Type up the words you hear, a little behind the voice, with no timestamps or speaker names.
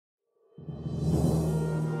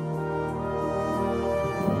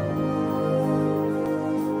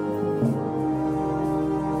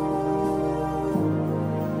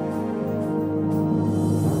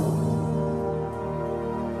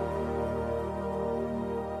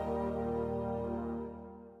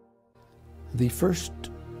The first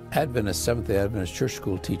Adventist, Seventh-day Adventist church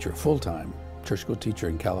school teacher, full-time church school teacher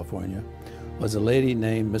in California, was a lady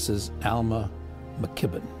named Mrs. Alma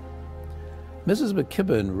McKibben. Mrs.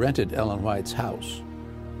 McKibben rented Ellen White's house.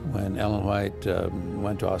 When Ellen White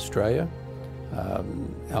went to Australia,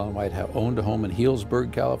 Ellen White owned a home in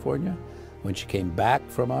Healdsburg, California. When she came back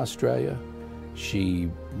from Australia,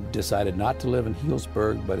 she decided not to live in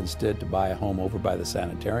Healdsburg, but instead to buy a home over by the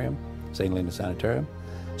sanitarium, St. Helena Sanitarium.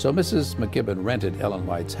 So Mrs. McKibben rented Ellen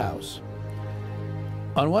White's house.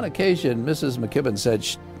 On one occasion, Mrs. McKibben said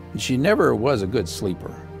she never was a good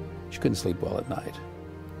sleeper. She couldn't sleep well at night.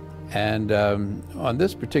 And on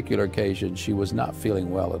this particular occasion, she was not feeling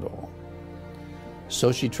well at all.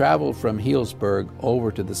 So she traveled from Healdsburg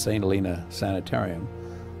over to the St. Helena Sanitarium,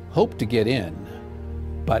 hoped to get in,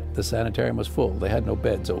 but the sanitarium was full. They had no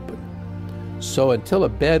beds open. So until a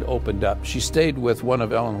bed opened up, she stayed with one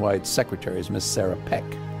of Ellen White's secretaries, Miss Sarah Peck.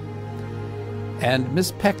 And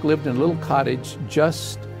Miss Peck lived in a little cottage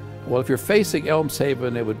just, well, if you're facing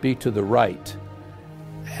Elmshaven, it would be to the right.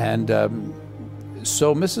 And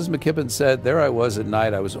so Mrs. McKibben said, there I was at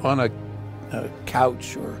night. I was on a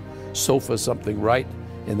couch or sofa, something, right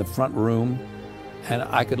in the front room. And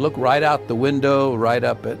I could look right out the window, right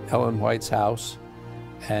up at Ellen White's house.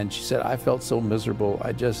 And she said, I felt so miserable.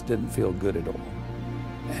 I just didn't feel good at all.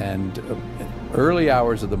 And early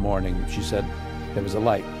hours of the morning, she said, there was a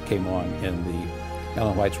light came on in the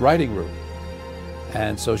Ellen White's writing room.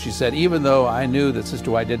 And so she said, even though I knew that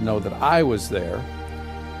Sister White didn't know that I was there,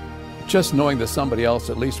 just knowing that somebody else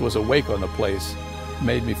at least was awake on the place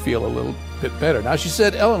made me feel a little bit better. Now, she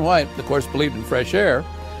said Ellen White, of course, believed in fresh air,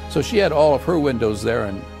 so she had all of her windows there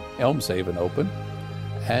in Elmshaven open.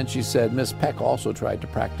 And she said Miss Peck also tried to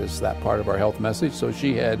practice that part of our health message, so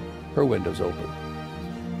she had her windows open.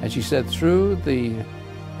 And she said through the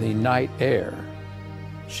night air,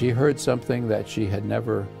 she heard something that she had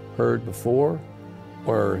never heard before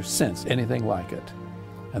or since, anything like it.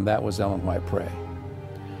 And that was Ellen White pray.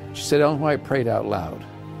 She said Ellen White prayed out loud.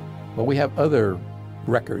 Well, we have other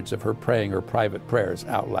records of her praying her private prayers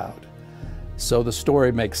out loud. So the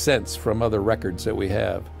story makes sense from other records that we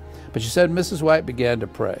have. But she said Mrs. White began to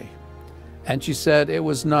pray. And she said it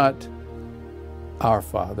was not our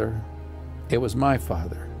Father, it was my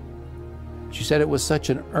Father. She said it was such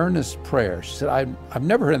an earnest prayer. She said, I've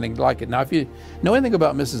never heard anything like it. Now, if you know anything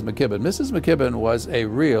about Mrs. McKibben was a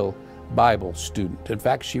real Bible student. In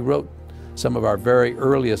fact, she wrote some of our very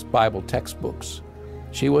earliest Bible textbooks.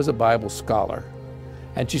 She was a Bible scholar.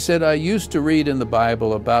 And she said, I used to read in the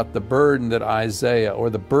Bible about the burden that Isaiah or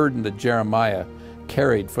the burden that Jeremiah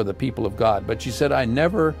carried for the people of God. But she said, I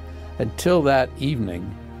never, until that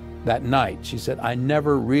evening, that night, she said, I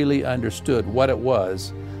never really understood what it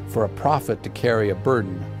was for a prophet to carry a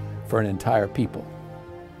burden for an entire people.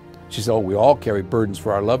 She said, oh, we all carry burdens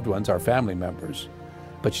for our loved ones, our family members.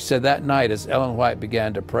 But she said that night, as Ellen White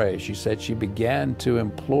began to pray, she said she began to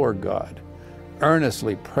implore God,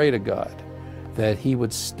 earnestly pray to God, that He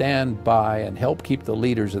would stand by and help keep the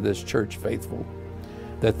leaders of this church faithful,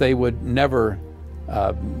 that they would never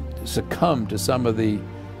succumb to some of the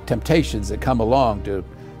temptations that come along to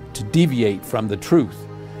deviate from the truth.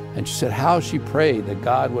 And she said how she prayed that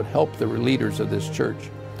God would help the leaders of this church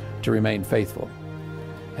to remain faithful.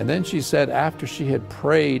 And then she said after she had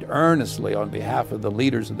prayed earnestly on behalf of the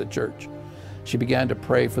leaders of the church, she began to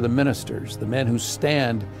pray for the ministers, the men who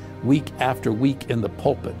stand week after week in the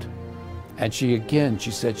pulpit. And she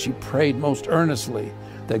said she prayed most earnestly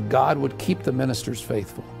that God would keep the ministers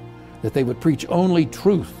faithful, that they would preach only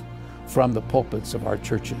truth from the pulpits of our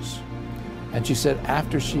churches. And she said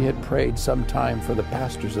after she had prayed some time for the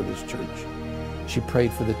pastors of this church, she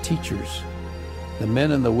prayed for the teachers, the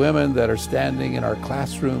men and the women that are standing in our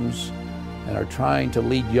classrooms and are trying to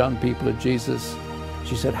lead young people to Jesus.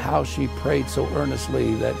 She said how she prayed so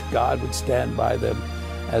earnestly that God would stand by them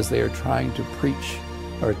as they are trying to preach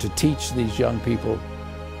or to teach these young people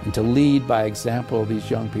and to lead by example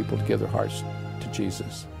these young people to give their hearts to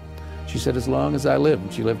Jesus. She said, as long as I live,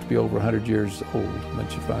 and she lived to be over 100 years old when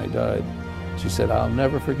she finally died, she said, I'll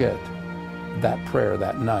never forget that prayer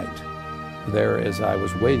that night there as I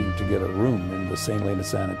was waiting to get a room in the St. Helena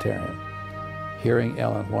Sanitarium, hearing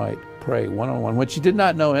Ellen White pray one-on-one when she did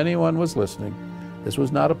not know anyone was listening. This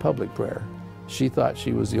was not a public prayer. She thought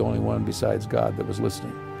she was the only one besides God that was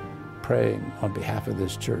listening, praying on behalf of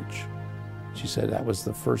this church. She said that was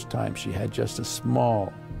the first time she had just a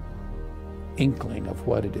small inkling of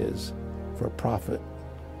what it is for a prophet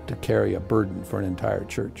to carry a burden for an entire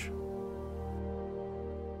church.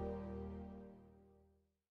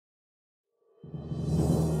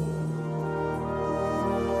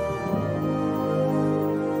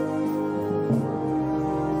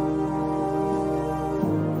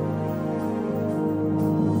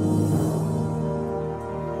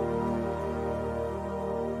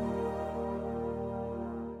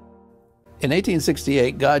 In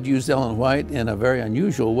 1868, God used Ellen White in a very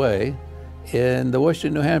unusual way in the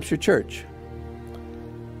Washington, New Hampshire church.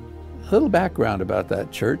 A little background about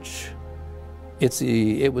that church.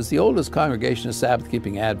 It was the oldest congregation of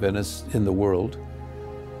Sabbath-keeping Adventists in the world.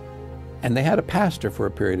 And they had a pastor for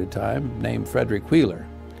a period of time named Frederick Wheeler.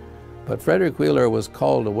 But Frederick Wheeler was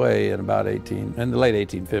called away in the late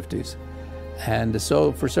 1850s. And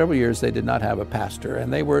so for several years they did not have a pastor,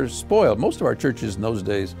 and they were spoiled. Most of our churches in those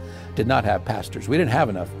days did not have pastors. We didn't have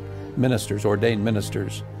enough ministers, ordained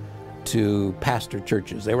ministers, to pastor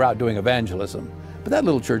churches. They were out doing evangelism. But that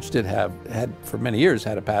little church had for many years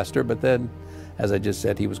had a pastor, but then, as I just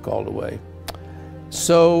said, he was called away.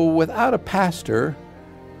 So without a pastor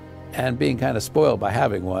and being kind of spoiled by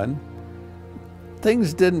having one,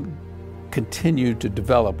 things didn't continue to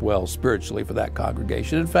develop well spiritually for that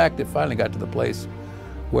congregation. In fact, it finally got to the place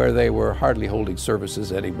where they were hardly holding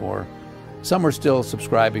services anymore. Some were still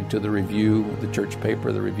subscribing to the Review, the church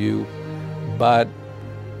paper, the Review, but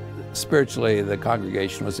spiritually the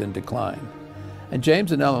congregation was in decline. And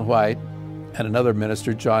James and Ellen White and another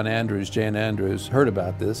minister, Jane Andrews, heard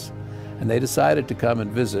about this, and they decided to come and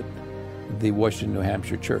visit the Washington, New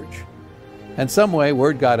Hampshire church. And some way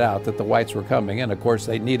word got out that the Whites were coming, and of course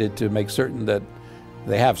they needed to make certain that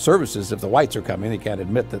they have services if the Whites are coming. They can't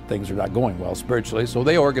admit that things are not going well spiritually, so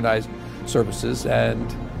they organized services.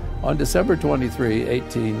 And on December 23,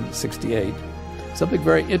 1868, something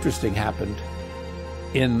very interesting happened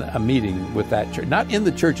in a meeting with that church. Not in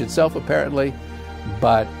the church itself apparently,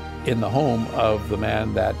 but in the home of the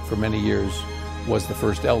man that for many years was the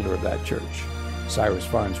first elder of that church, Cyrus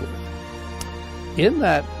Farnsworth. In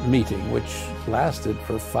that meeting, which lasted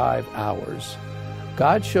for 5 hours,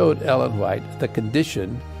 God showed Ellen White the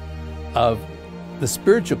condition of the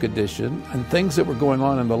spiritual condition and things that were going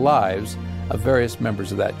on in the lives of various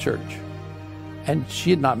members of that church. And she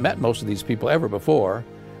had not met most of these people ever before,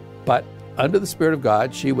 but under the Spirit of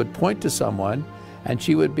God, she would point to someone and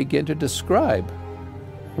she would begin to describe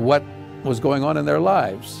what was going on in their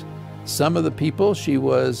lives. Some of the people she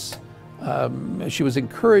was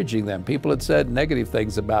encouraging them. People had said negative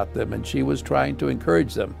things about them, and she was trying to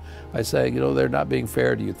encourage them by saying, they're not being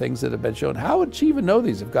fair to you, things that have been shown. How would she even know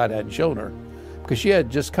these if God hadn't shown her? Because she had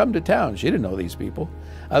just come to town. She didn't know these people.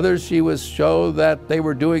 Others, she was shown that they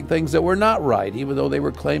were doing things that were not right, even though they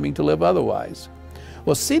were claiming to live otherwise.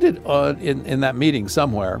 Well, seated in that meeting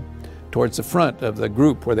somewhere towards the front of the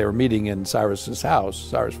group where they were meeting in Cyrus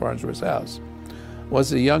Farnsworth's house,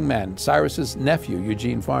 was a young man, Cyrus's nephew,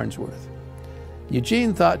 Eugene Farnsworth.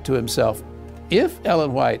 Eugene thought to himself, if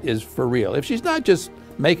Ellen White is for real, if she's not just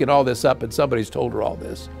making all this up and somebody's told her all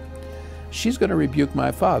this, she's going to rebuke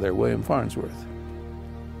my father, William Farnsworth.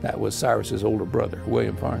 That was Cyrus's older brother,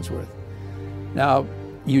 William Farnsworth. Now,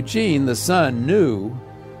 Eugene, the son, knew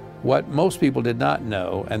what most people did not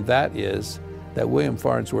know, and that is that William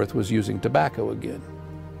Farnsworth was using tobacco again.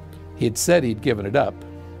 He had said he'd given it up,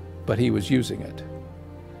 but he was using it.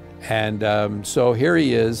 And so here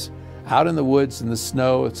he is, out in the woods in the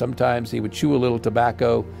snow. Sometimes he would chew a little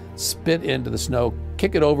tobacco, spit into the snow,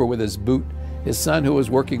 kick it over with his boot. His son, who was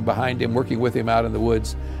working behind him, working with him out in the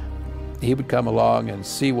woods, he would come along and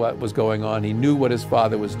see what was going on. He knew what his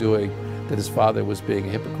father was doing, that his father was being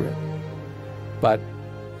a hypocrite. But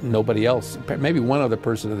nobody else, maybe one other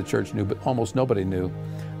person in the church knew, but almost nobody knew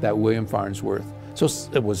that William Farnsworth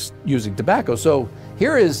was using tobacco. So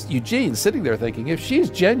here is Eugene sitting there thinking, if she's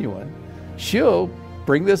genuine, she'll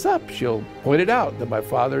bring this up. She'll point it out that my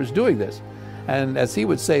father is doing this. And as he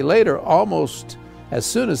would say later, almost as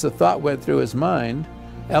soon as the thought went through his mind,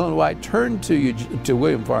 Ellen White turned to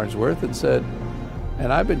William Farnsworth and said,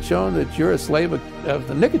 and I've been shown that you're a slave of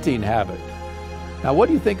the nicotine habit. Now, what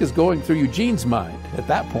do you think is going through Eugene's mind at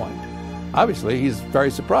that point? Obviously, he's very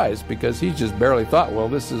surprised because he just barely thought, well,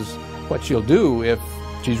 this is what she'll do if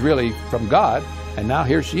she's really from God. And now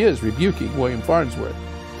here she is rebuking William Farnsworth.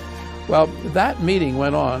 Well, that meeting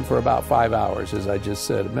went on for about 5 hours, as I just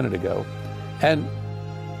said a minute ago. And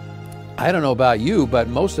I don't know about you, but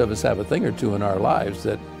most of us have a thing or two in our lives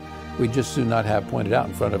that we just do not have pointed out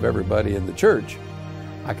in front of everybody in the church.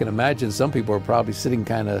 I can imagine some people are probably sitting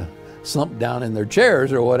kind of slumped down in their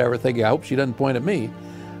chairs or whatever, thinking, I hope she doesn't point at me.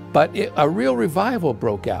 But a real revival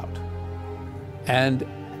broke out. And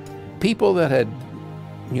people that had,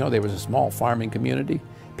 there was a small farming community.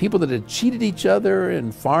 People that had cheated each other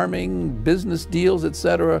in farming, business deals,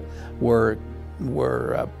 etc., were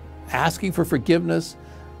asking for forgiveness,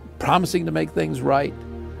 promising to make things right.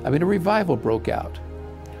 I mean, a revival broke out.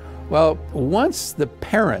 Well, once the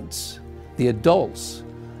parents, the adults,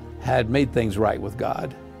 had made things right with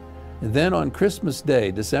God, then on Christmas Day,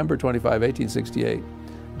 December 25, 1868,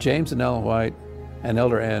 James and Ellen White and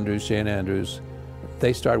Elder Andrews, Jane Andrews,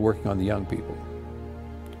 they started working on the young people,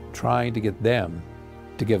 trying to get them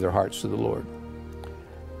to give their hearts to the Lord.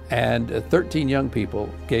 And 13 young people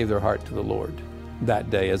gave their heart to the Lord that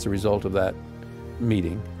day as a result of that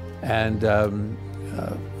meeting. And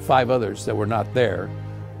 5 others that were not there,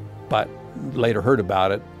 but later heard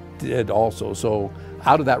about it, did also. So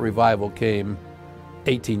out of that revival came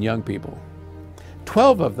 18 young people.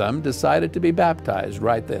 12 of them decided to be baptized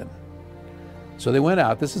right then. So they went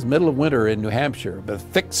out, this is middle of winter in New Hampshire, with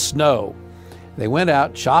thick snow. They went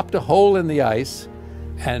out, chopped a hole in the ice,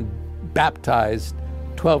 and baptized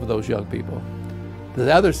 12 of those young people.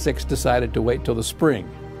 The other 6 decided to wait till the spring.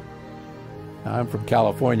 Now, I'm from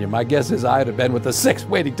California. My guess is I'd have been with the 6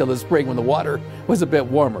 waiting till the spring when the water was a bit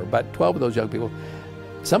warmer. But 12 of those young people,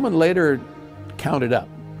 someone later counted up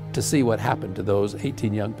to see what happened to those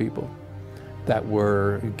 18 young people that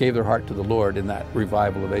gave their heart to the Lord in that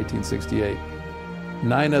revival of 1868.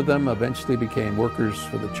 9 of them eventually became workers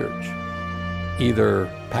for the church, either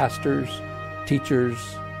pastors, teachers,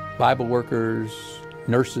 Bible workers,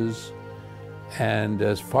 nurses, and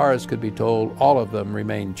as far as could be told, all of them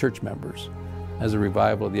remained church members as a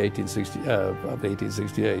revival of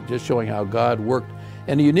 1868, just showing how God worked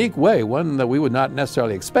in a unique way, one that we would not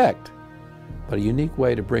necessarily expect, but a unique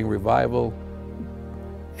way to bring revival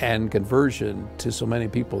and conversion to so many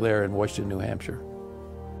people there in Washington, New Hampshire.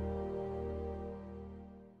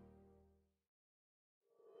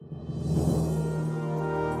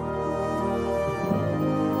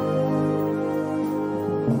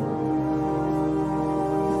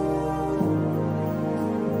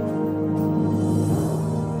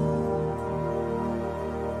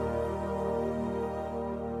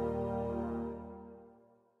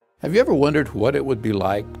 Have you ever wondered what it would be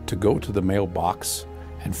like to go to the mailbox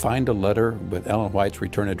and find a letter with Ellen White's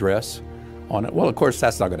return address on it? Well, of course,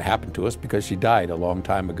 that's not going to happen to us because she died a long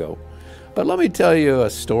time ago. But let me tell you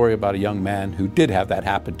a story about a young man who did have that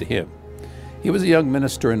happen to him. He was a young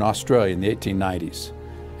minister in Australia in the 1890s.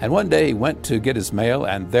 And one day he went to get his mail,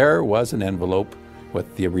 and there was an envelope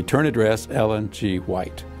with the return address, Ellen G.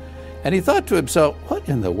 White. And he thought to himself, what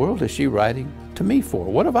in the world is she writing to me for?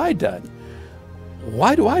 What have I done?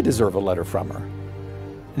 Why do I deserve a letter from her?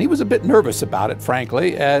 And he was a bit nervous about it,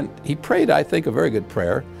 frankly, and he prayed, I think, a very good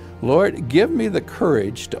prayer. Lord, give me the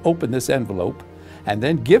courage to open this envelope, and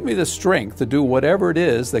then give me the strength to do whatever it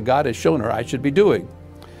is that God has shown her I should be doing.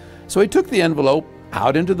 So he took the envelope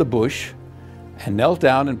out into the bush and knelt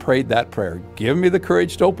down and prayed that prayer. Give me the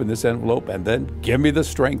courage to open this envelope, and then give me the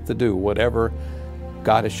strength to do whatever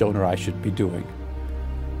God has shown her I should be doing.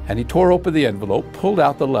 And he tore open the envelope, pulled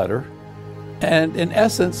out the letter, and in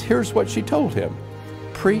essence, here's what she told him: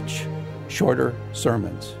 preach shorter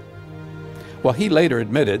sermons. Well, he later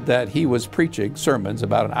admitted that he was preaching sermons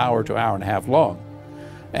about an hour to an hour and a half long.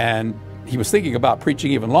 And he was thinking about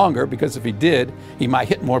preaching even longer because if he did, he might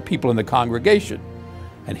hit more people in the congregation.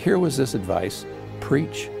 And here was this advice: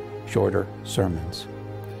 preach shorter sermons.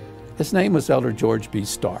 His name was Elder George B.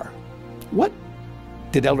 Starr. What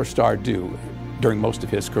did Elder Starr do during most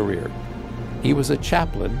of his career? He was a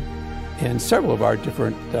chaplain in several of our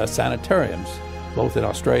different sanitariums, both in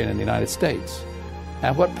Australia and in the United States.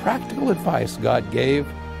 And what practical advice God gave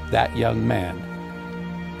that young man.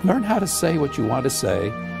 Learn how to say what you want to say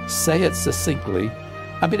it succinctly.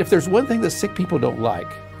 I mean, if there's one thing that sick people don't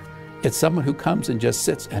like, it's someone who comes and just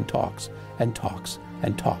sits and talks and talks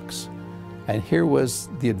and talks. And here was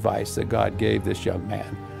the advice that God gave this young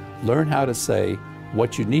man. Learn how to say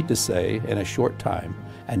what you need to say in a short time,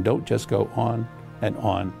 and don't just go on and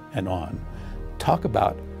on and on. Talk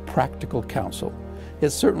about practical counsel.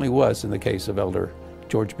 It certainly was in the case of Elder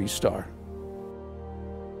George B. Starr.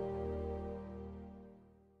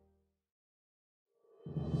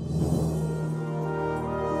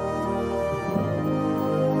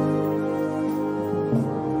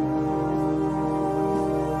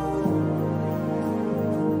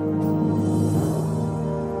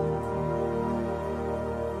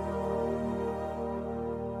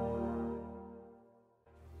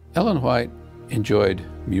 Ellen White enjoyed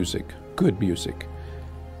music, good music.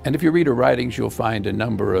 And if you read her writings, you'll find a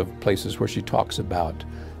number of places where she talks about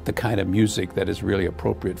the kind of music that is really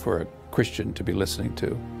appropriate for a Christian to be listening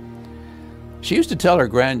to. She used to tell her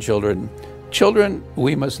grandchildren, "Children,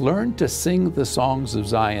 we must learn to sing the songs of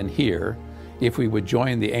Zion here if we would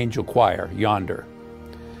join the angel choir yonder."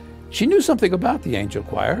 She knew something about the angel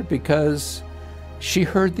choir because she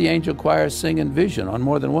heard the angel choir sing in vision on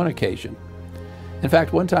more than one occasion. In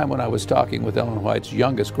fact, one time when I was talking with Ellen White's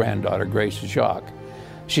youngest granddaughter, Grace Jacques,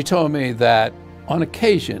 she told me that on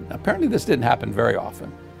occasion, apparently this didn't happen very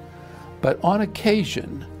often, But on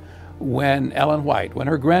occasion, when Ellen White, when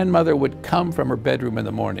her grandmother would come from her bedroom in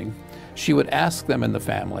the morning, she would ask them in the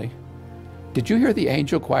family, "Did you hear the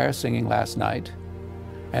angel choir singing last night?"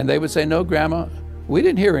 And they would say, "No, Grandma, we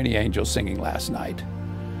didn't hear any angels singing last night."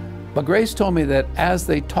 But Grace told me that as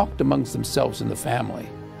they talked amongst themselves in the family,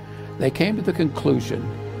 they came to the conclusion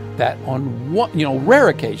that on rare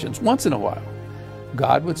occasions, once in a while,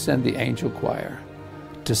 God would send the angel choir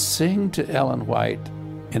to sing to Ellen White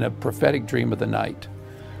in a prophetic dream of the night,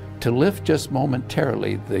 to lift just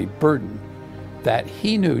momentarily the burden that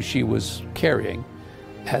he knew she was carrying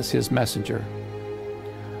as his messenger.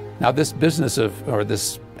 Now, this business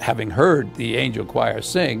this having heard the angel choir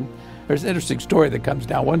sing, there's an interesting story that comes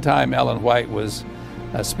down. One time Ellen White was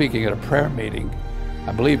speaking at a prayer meeting.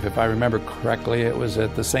 I believe, if I remember correctly, it was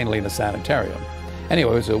at the St. Helena Sanitarium.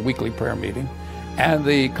 Anyway, it was a weekly prayer meeting. And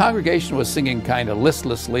the congregation was singing kind of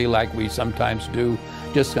listlessly, like we sometimes do,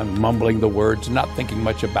 just kind of mumbling the words, not thinking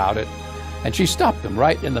much about it. And she stopped them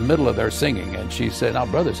right in the middle of their singing, and she said, "Now,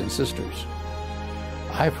 brothers and sisters,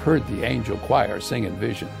 I've heard the angel choir sing in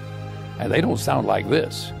vision, and they don't sound like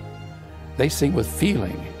this. They sing with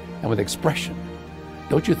feeling and with expression.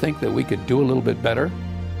 Don't you think that we could do a little bit better?"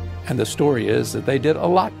 And the story is that they did a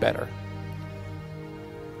lot better.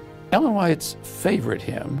 Ellen White's favorite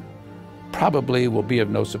hymn probably will be of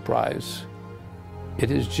no surprise.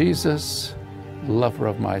 It is Jesus, Lover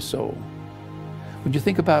of My Soul. When you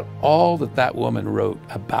think about all that that woman wrote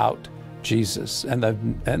about Jesus and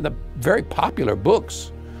the very popular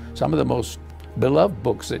books, some of the most beloved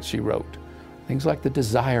books that she wrote, things like The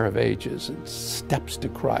Desire of Ages and Steps to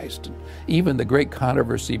Christ, and even the great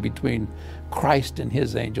controversy between Christ and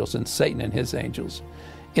his angels and Satan and his angels,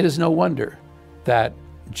 it is no wonder that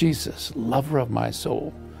Jesus, Lover of My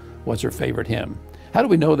Soul, was her favorite hymn. How do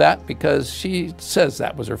we know that? Because she says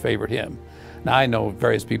that was her favorite hymn. Now, I know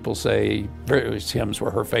various people say various hymns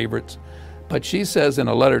were her favorites, but she says in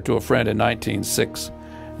a letter to a friend in 1906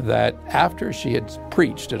 that after she had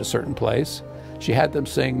preached at a certain place, she had them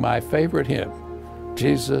sing my favorite hymn,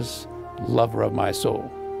 Jesus, Lover of My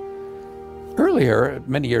Soul. Earlier,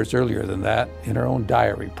 many years earlier than that, in her own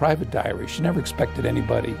diary, private diary, she never expected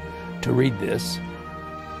anybody to read this.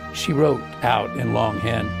 She wrote out in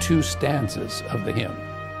longhand 2 stanzas of the hymn.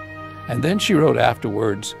 And then she wrote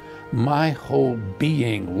afterwards, "My whole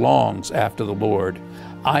being longs after the Lord.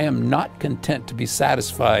 I am not content to be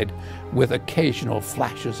satisfied with occasional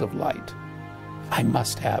flashes of light. I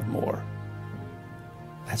must have more."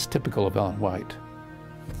 That's typical of Ellen White.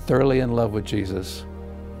 Thoroughly in love with Jesus,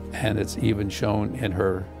 and it's even shown in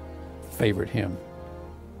her favorite hymn.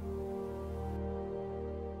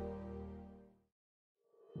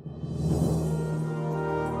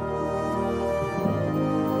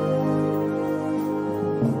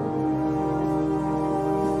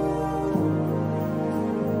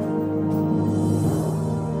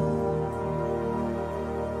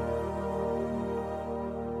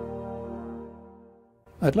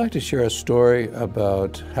 I'd like to share a story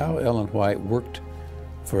about how Ellen White worked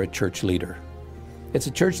for a church leader. It's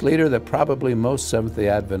a church leader that probably most Seventh-day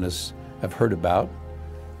Adventists have heard about.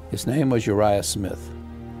 His name was Uriah Smith.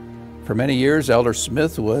 For many years, Elder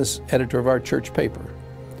Smith was editor of our church paper.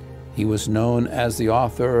 He was known as the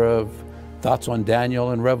author of Thoughts on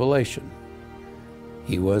Daniel and Revelation.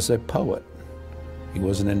 He was a poet. He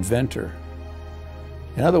was an inventor.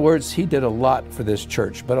 In other words, he did a lot for this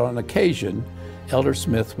church, but on occasion, Elder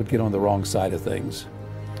Smith would get on the wrong side of things.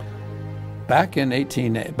 Back in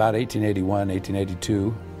about 1881,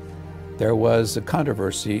 1882, there was a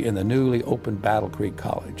controversy in the newly opened Battle Creek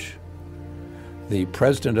College. The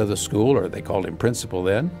president of the school, or they called him principal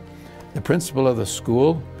then, the principal of the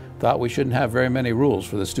school thought we shouldn't have very many rules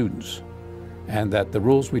for the students, and that the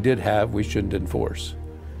rules we did have we shouldn't enforce.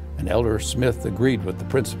 And Elder Smith agreed with the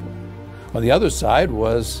principal. On the other side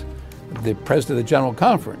was the president of the General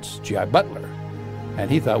Conference, G.I. Butler, and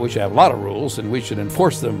he thought we should have a lot of rules and we should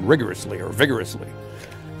enforce them rigorously or vigorously.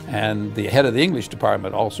 And the head of the English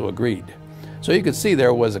department also agreed. So you could see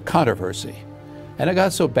there was a controversy. And it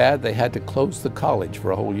got so bad they had to close the college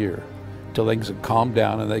for a whole year till things had calmed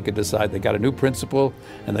down and they could decide. They got a new principal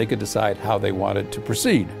and they could decide how they wanted to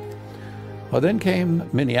proceed. Well, then came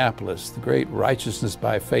Minneapolis, the great Righteousness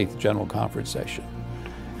by Faith General Conference session.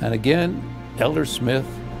 And again, Elder Smith,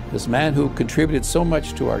 this man who contributed so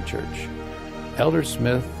much to our church, Elder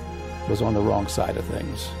Smith was on the wrong side of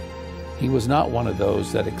things. He was not one of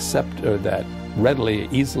those that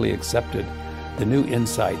easily accepted the new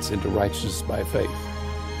insights into righteousness by faith.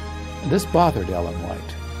 And this bothered Ellen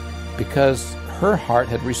White because her heart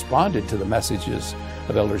had responded to the messages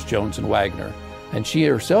of Elders Jones and Wagner, and she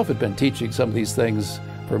herself had been teaching some of these things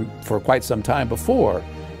for quite some time before.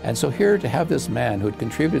 And so here to have this man who had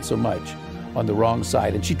contributed so much on the wrong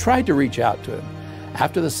side, and she tried to reach out to him.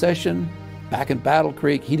 After the session, back in Battle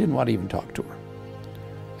Creek, he didn't want to even talk to her.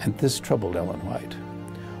 And this troubled Ellen White.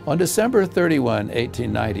 On December 31,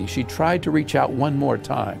 1890, she tried to reach out one more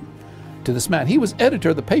time to this man. He was editor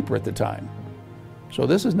of the paper at the time. So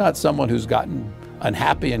this is not someone who's gotten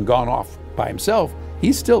unhappy and gone off by himself.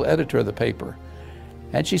 He's still editor of the paper.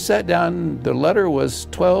 And she sat down, the letter was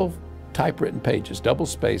 12 typewritten pages,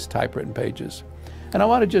 double-spaced typewritten pages. And I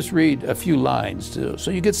want to just read a few lines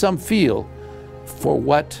so you get some feel for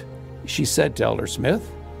what she said to Elder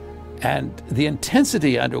Smith and the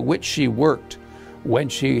intensity under which she worked when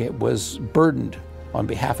she was burdened on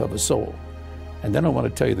behalf of a soul. And then I want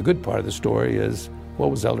to tell you the good part of the story is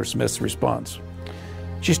what was Elder Smith's response.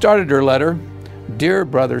 She started her letter, "Dear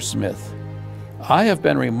Brother Smith, I have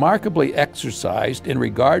been remarkably exercised in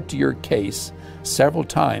regard to your case several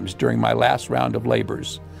times during my last round of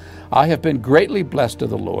labors. I have been greatly blessed of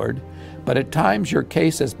the Lord, but at times your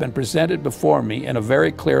case has been presented before me in a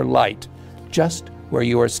very clear light, just where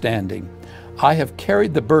you are standing. I have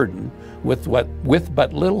carried the burden with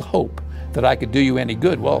but little hope that I could do you any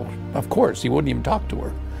good." Well, of course, he wouldn't even talk to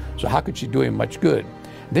her. So how could she do him much good?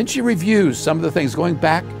 Then she reviews some of the things going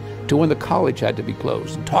back to when the college had to be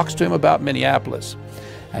closed and talks to him about Minneapolis.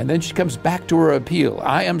 And then she comes back to her appeal.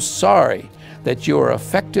 "I am sorry that you are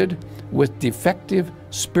affected with defective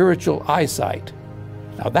spiritual eyesight."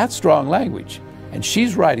 Now that's strong language. And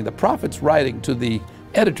she's writing, the prophet's writing to the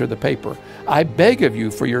editor of the paper, "I beg of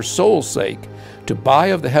you for your soul's sake to buy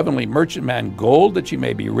of the heavenly merchantman gold that ye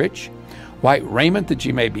may be rich, white raiment that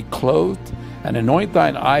ye may be clothed, and anoint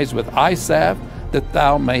thine eyes with eye salve that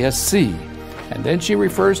thou mayest see." And then she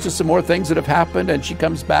refers to some more things that have happened, and she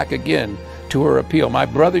comes back again to her appeal. "My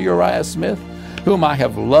brother Uriah Smith, whom I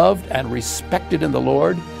have loved and respected in the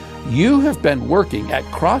Lord, you have been working at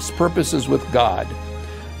cross purposes with God,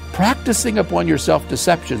 practicing upon yourself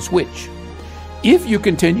deceptions which, if you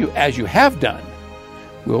continue as you have done,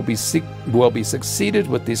 will be succeeded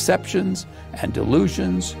with deceptions and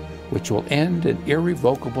delusions which will end in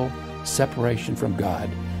irrevocable separation from God."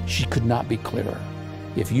 She could not be clearer.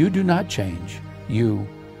 If you do not change, you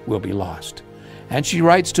will be lost. And she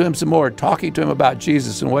writes to him some more, talking to him about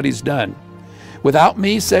Jesus and what he's done. "Without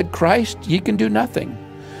me, said Christ, ye can do nothing.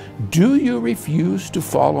 Do you refuse to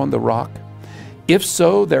fall on the rock? If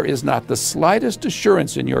so, there is not the slightest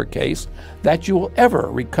assurance in your case that you will ever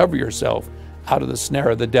recover yourself out of the snare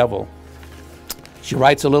of the devil." She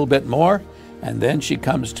writes a little bit more, and then she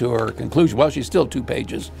comes to her conclusion. Well, she's still 2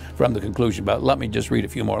 pages from the conclusion, but let me just read a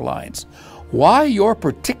few more lines. "Why your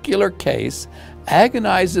particular case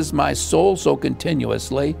agonizes my soul so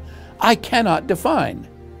continuously, I cannot define.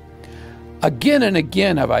 Again and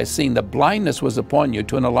again have I seen the blindness was upon you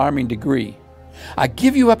to an alarming degree. I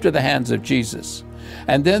give you up to the hands of Jesus,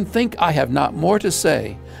 and then think I have not more to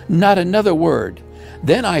say, not another word.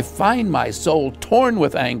 Then I find my soul torn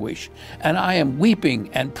with anguish, and I am weeping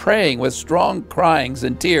and praying with strong cryings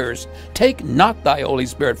and tears. Take not thy Holy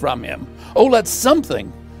Spirit from him. Oh, let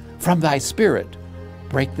something from thy Spirit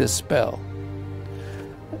break this spell."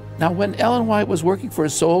 Now, when Ellen White was working for a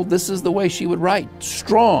soul, this is the way she would write,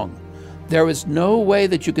 strong. There is no way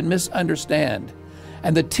that you can misunderstand.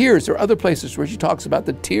 And the tears, there are other places where she talks about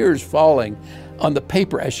the tears falling on the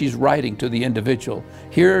paper as she's writing to the individual.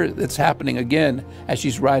 Here it's happening again as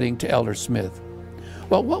she's writing to Elder Smith.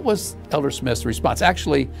 Well, what was Elder Smith's response?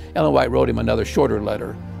 Actually, Ellen White wrote him another shorter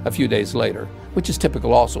letter a few days later, which is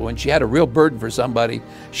typical also. When she had a real burden for somebody,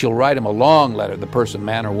 she'll write him a long letter, the person,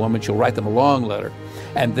 man or woman, she'll write them a long letter.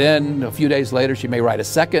 And then a few days later, she may write a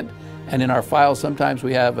second. And in our files, sometimes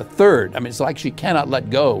we have a third. I mean, it's like she cannot let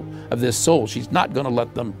go of this soul. She's not going to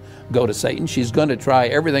let them go to Satan. She's going to try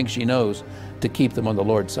everything she knows to keep them on the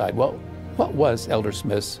Lord's side. Well, what was Elder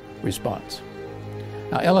Smith's response?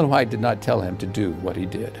 Now, Ellen White did not tell him to do what he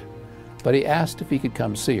did, but he asked if he could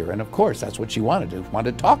come see her. And of course, that's what she wanted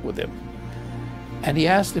to talk with him. And he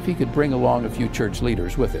asked if he could bring along a few church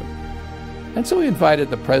leaders with him. And so he invited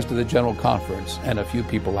the president of the General Conference and a few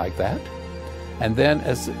people like that. And then,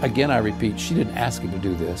 again I repeat, she didn't ask him to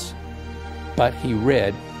do this, but he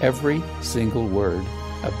read every single word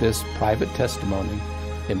of this private testimony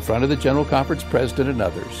in front of the General Conference president and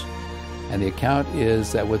others. And the account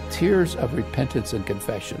is that with tears of repentance and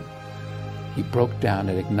confession, he broke down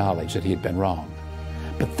and acknowledged that he had been wrong.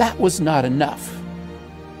 But that was not enough.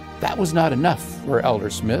 That was not enough for Elder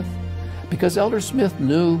Smith, because Elder Smith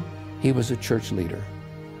knew he was a church leader,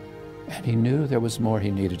 and he knew there was more he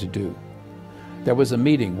needed to do. There was a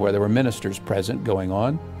meeting where there were ministers present going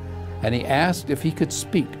on, and he asked if he could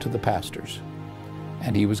speak to the pastors.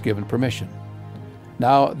 and he was given permission.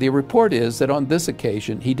 Now, the report is that on this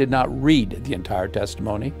occasion, he did not read the entire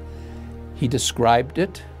testimony. He described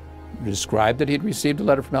it, described that he had received a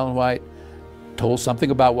letter from Ellen White, told something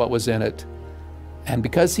about what was in it. And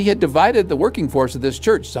because he had divided the working force of this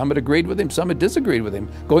church, some had agreed with him, some had disagreed with him,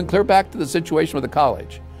 going clear back to the situation with the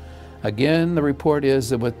college. Again, the report is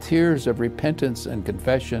that with tears of repentance and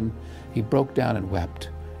confession, he broke down and wept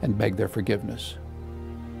and begged their forgiveness.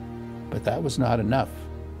 But that was not enough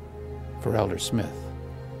for Elder Smith.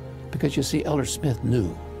 Because you see, Elder Smith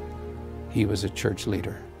knew he was a church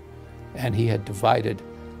leader, and he had divided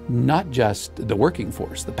not just the working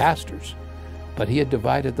force, the pastors, but he had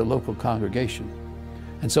divided the local congregation.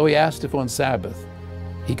 And so he asked if on Sabbath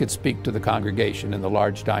he could speak to the congregation in the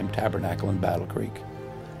large dime tabernacle in Battle Creek.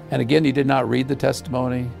 And again, he did not read the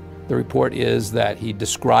testimony. The report is that he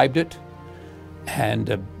described it,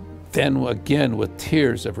 and then again with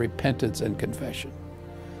tears of repentance and confession,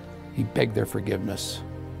 he begged their forgiveness,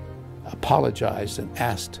 apologized, and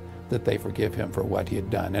asked that they forgive him for what he had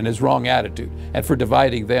done and his wrong attitude, and for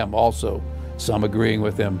dividing them also, some agreeing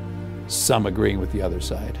with him, some agreeing with the other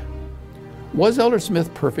side. Was Elder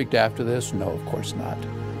Smith perfect after this? No, of course not.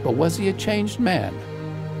 But was he a changed man?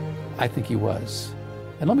 I think he was.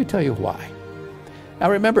 And let me tell you why.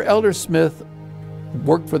 Now remember, Elder Smith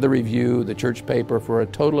worked for the Review, the church paper, for a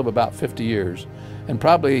total of about 50 years, and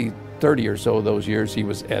probably 30 or so of those years he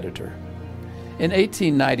was editor. In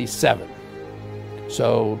 1897,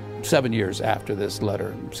 so 7 years after this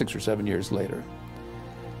letter, 6 or 7 years later,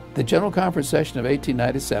 the General Conference session of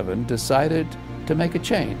 1897 decided to make a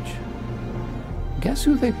change. Guess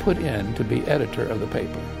who they put in to be editor of the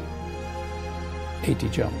paper? A.T.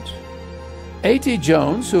 Jones. A.T.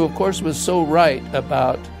 Jones, who of course was so right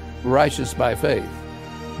about righteous by faith,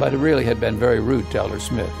 but it really had been very rude to Elder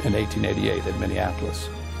Smith in 1888 in Minneapolis,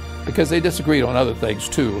 because they disagreed on other things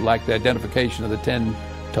too, like the identification of the 10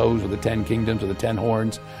 toes or the 10 kingdoms or the 10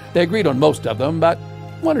 horns. They agreed on most of them, but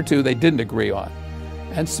one or two they didn't agree on.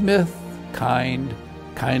 And Smith,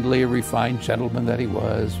 kindly a refined gentleman that he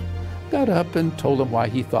was, got up and told them why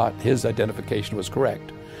he thought his identification was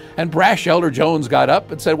correct. And brash Elder Jones got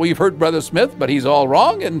up and said, well, you've heard Brother Smith, but he's all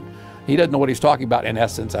wrong, and he doesn't know what he's talking about. In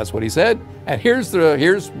essence, that's what he said. And here's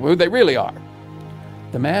who they really are.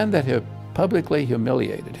 The man that had publicly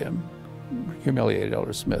humiliated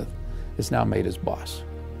Elder Smith, is now made his boss.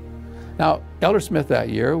 Now, Elder Smith that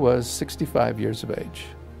year was 65 years of age.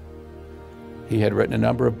 He had written a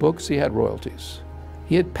number of books. He had royalties.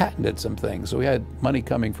 He had patented some things, so he had money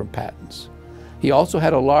coming from patents. He also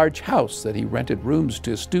had a large house that he rented rooms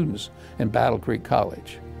to students in Battle Creek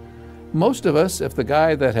College. Most of us, if the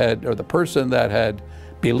guy that had, or the person that had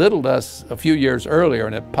belittled us a few years earlier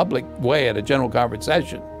in a public way at a General Conference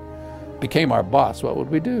session became our boss, what would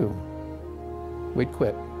we do? We'd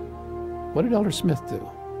quit. What did Elder Smith do?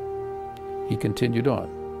 He continued on.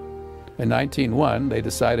 In 1901, they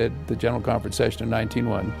decided, the General Conference session of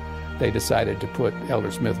 1901, they decided to put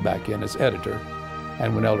Elder Smith back in as editor.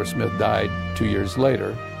 And when Elder Smith died 2 years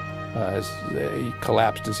later, as he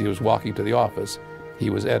collapsed as he was walking to the office, he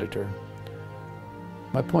was editor.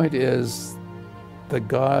 My point is that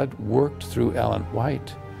God worked through Ellen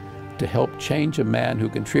White to help change a man who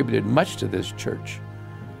contributed much to this church.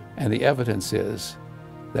 And the evidence is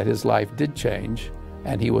that his life did change,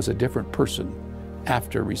 and he was a different person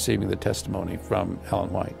after receiving the testimony from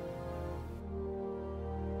Ellen White.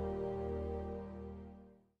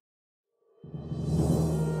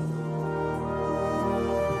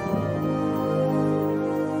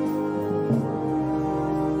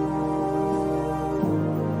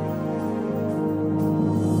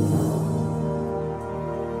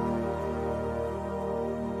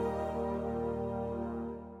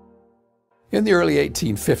 In the early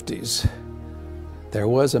 1850s, there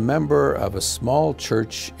was a member of a small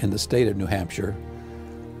church in the state of New Hampshire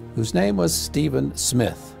whose name was Stephen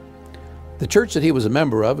Smith. The church that he was a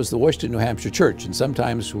member of is the Washington, New Hampshire Church, and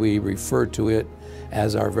sometimes we refer to it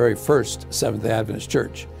as our very first Seventh-day Adventist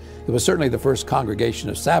church. It was certainly the first congregation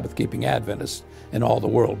of Sabbath-keeping Adventists in all the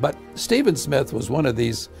world. But Stephen Smith was one of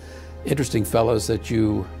these interesting fellows that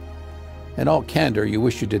you, in all candor, you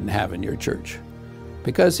wish you didn't have in your church,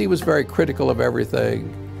 because he was very critical of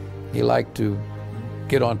everything. He liked to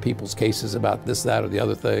get on people's cases about this, that, or the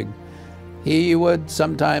other thing. He would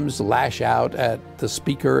sometimes lash out at the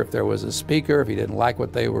speaker if there was a speaker. If he didn't like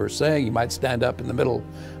what they were saying, he might stand up in the middle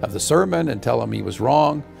of the sermon and tell him he was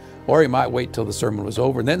wrong, or he might wait till the sermon was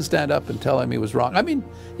over and then stand up and tell him he was wrong. I mean,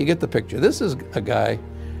 you get the picture. This is a guy,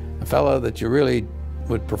 a fellow that you really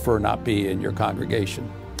would prefer not be in your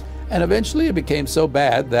congregation. And eventually it became so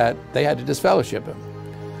bad that they had to disfellowship him.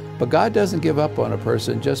 But God doesn't give up on a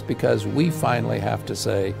person just because we finally have to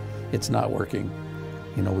say, it's not working.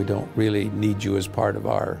 You know, we don't really need you as part of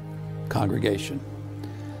our congregation.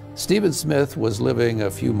 Stephen Smith was living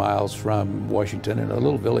a few miles from Washington in a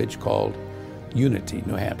little village called Unity,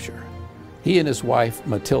 New Hampshire. He and his wife,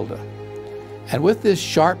 Matilda. And with this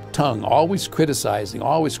sharp tongue, always criticizing,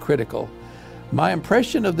 always critical, my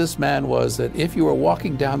impression of this man was that if you were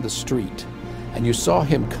walking down the street and you saw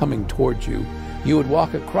him coming towards you, you would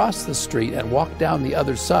walk across the street and walk down the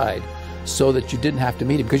other side so that you didn't have to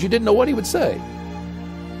meet him because you didn't know what he would say.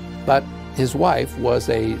 But his wife was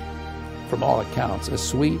from all accounts, a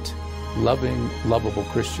sweet, loving, lovable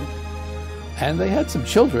Christian. And they had some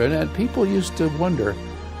children, and people used to wonder,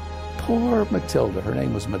 poor Matilda, her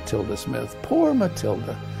name was Matilda Smith, poor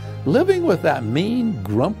Matilda, living with that mean,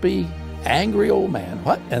 grumpy, angry old man.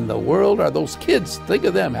 What in the world are those kids? Think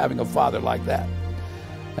of them having a father like that.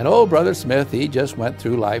 And old Brother Smith, he just went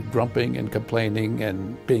through life grumping and complaining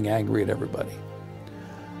and being angry at everybody.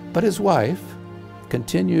 But his wife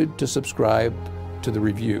continued to subscribe to the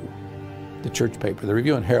Review, the church paper, the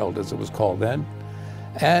Review and Herald as it was called then.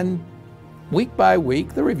 And week by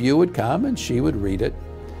week, the Review would come and she would read it.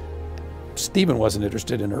 Stephen wasn't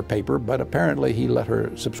interested in her paper, but apparently he let her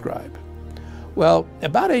subscribe. Well,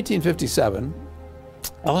 about 1857,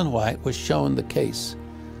 Ellen White was shown the case,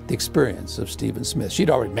 the experience of Stephen Smith. She'd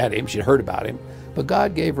already met him, she'd heard about him, but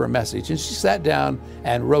God gave her a message, and she sat down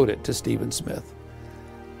and wrote it to Stephen Smith.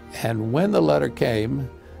 And when the letter came,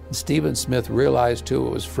 Stephen Smith realized who it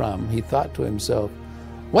was from, he thought to himself,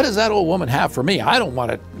 what does that old woman have for me? I don't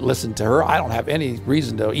want to listen to her. I don't have any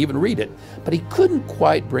reason to even read it. But he couldn't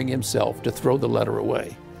quite bring himself to throw the letter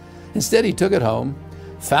away. Instead, he took it home,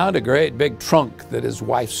 found a great big trunk that his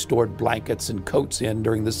wife stored blankets and coats in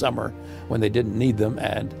during the summer when they didn't need them,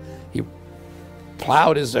 and he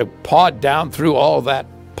pawed down through all that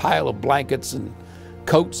pile of blankets and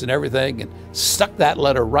coats and everything and stuck that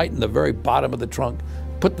letter right in the very bottom of the trunk,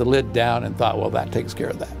 put the lid down and thought, well, that takes care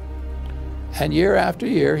of that. And year after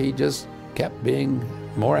year, he just kept being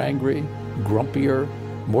more angry, grumpier,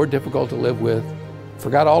 more difficult to live with,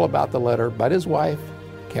 forgot all about the letter, but his wife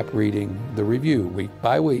kept reading the Review week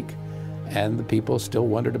by week, and the people still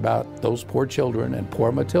wondered about those poor children and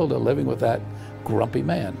poor Matilda living with that grumpy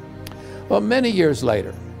man. Well, many years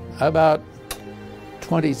later, about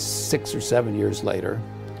 26 or 7 years later,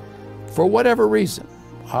 for whatever reason,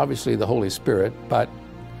 obviously the Holy Spirit, but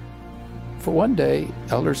for one day,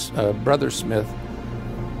 Brother Smith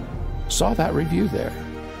saw that Review there,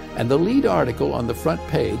 and the lead article on the front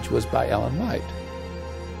page was by Ellen White.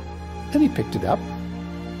 And he picked it up,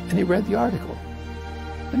 and he read the article.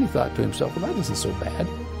 And he thought to himself, well, that isn't so bad.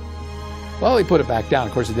 Well, he put it back down.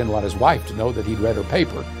 Of course, he didn't want his wife to know that he'd read her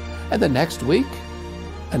paper. And the next week,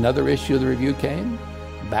 another issue of the Review came.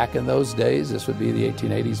 Back in those days, this would be the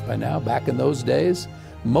 1880s by now, back in those days,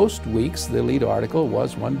 most weeks the lead article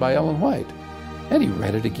was one by Ellen White. And he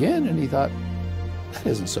read it again, and he thought, that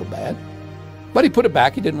isn't so bad. But he put it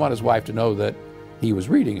back. He didn't want his wife to know that he was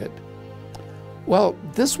reading it. Well,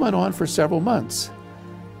 this went on for several months,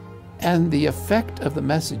 and the effect of the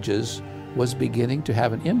messages was beginning to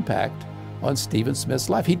have an impact on Stephen Smith's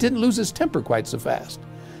life. He didn't lose his temper quite so fast.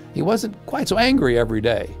 He wasn't quite so angry every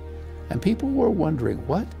day. And people were wondering,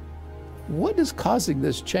 what is causing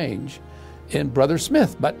this change in Brother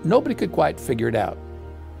Smith? But nobody could quite figure it out.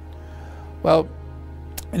 Well,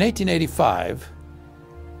 in 1885,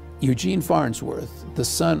 Eugene Farnsworth, the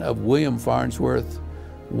son of William Farnsworth,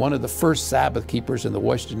 one of the first Sabbath keepers in the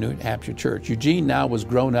Washington, New Hampshire church. Eugene now was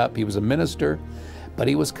grown up. He was a minister, but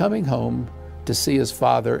he was coming home to see his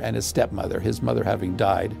father and his stepmother, his mother having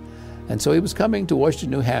died. And so he was coming to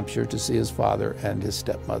Washington, New Hampshire to see his father and his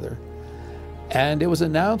stepmother. And it was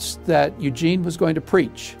announced that Eugene was going to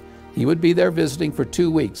preach. He would be there visiting for 2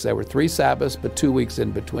 weeks. There were 3 Sabbaths, but 2 weeks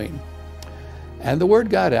in between. And the word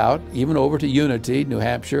got out, even over to Unity, New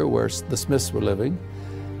Hampshire, where the Smiths were living,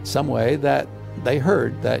 some way that they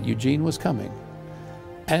heard that Eugene was coming.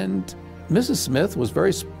 And Mrs. Smith was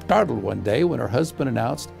very startled one day when her husband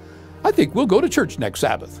announced, I think we'll go to church next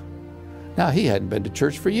Sabbath. Now, he hadn't been to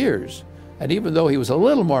church for years, and even though he was a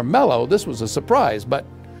little more mellow, this was a surprise, but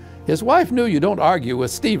his wife knew you don't argue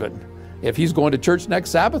with Stephen. If he's going to church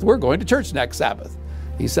next Sabbath, we're going to church next Sabbath.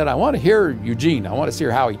 He said, I want to hear Eugene. I want to see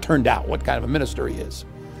how he turned out, what kind of a minister he is.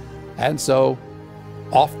 And so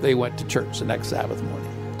off they went to church the next Sabbath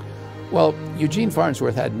morning. Well, Eugene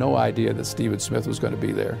Farnsworth had no idea that Stephen Smith was going to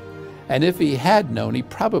be there. And if he had known, he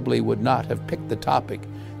probably would not have picked the topic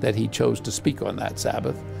that he chose to speak on that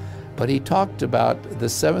Sabbath. But he talked about the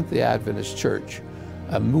Seventh-day Adventist Church,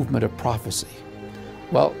 a movement of prophecy.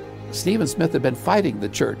 Well, Stephen Smith had been fighting the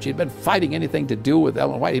church. He'd been fighting anything to do with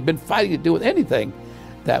Ellen White. He'd been fighting to do with anything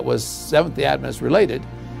that was Seventh-day Adventist related.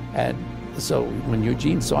 And so when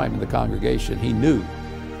Eugene saw him in the congregation, he knew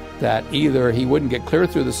that either he wouldn't get clear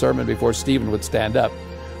through the sermon before Stephen would stand up,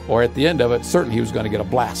 or at the end of it, certainly he was going to get a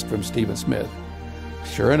blast from Stephen Smith.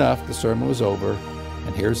 Sure enough, the sermon was over,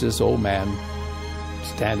 and here's this old man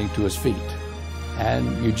standing to his feet.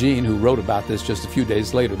 And Eugene, who wrote about this just a few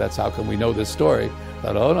days later, that's how come we know this story,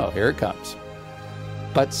 thought, oh no, here it comes.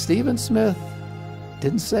 But Stephen Smith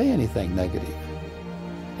didn't say anything negative.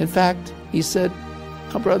 In fact, he said,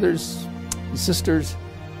 oh, brothers and sisters,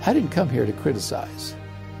 I didn't come here to criticize.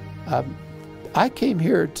 I came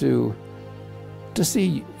here to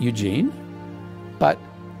see Eugene, but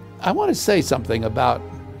I want to say something about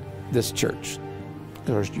this church. Of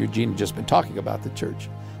course, Eugene had just been talking about the church.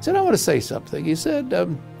 He said, I want to say something. He said,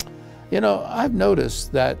 you know, I've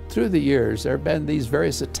noticed that through the years there have been these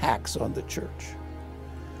various attacks on the church.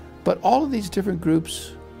 But all of these different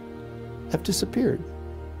groups have disappeared.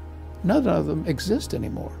 None of them exist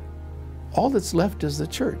anymore. All that's left is the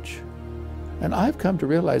church. And I've come to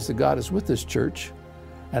realize that God is with this church,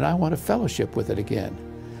 and I want to fellowship with it again.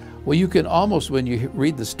 Well, you can almost, when you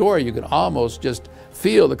read the story, you can almost just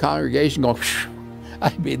feel the congregation going, phew.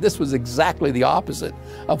 I mean, this was exactly the opposite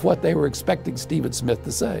of what they were expecting Stephen Smith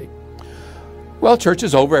to say. Well, church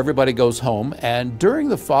is over, everybody goes home, and during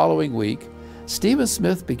the following week, Stephen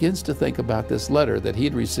Smith begins to think about this letter that he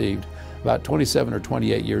had received about 27 or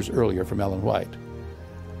 28 years earlier from Ellen White.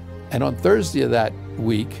 And on Thursday of that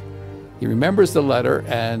week, he remembers the letter,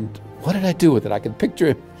 and what did I do with it? I can picture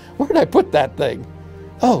him. Where did I put that thing?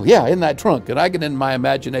 Oh, yeah, in that trunk. And I can, in my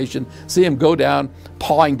imagination, see him go down,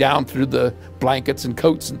 pawing down through the blankets and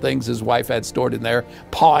coats and things his wife had stored in there,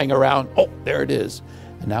 pawing around. Oh, there it is.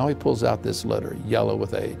 And now he pulls out this letter, yellow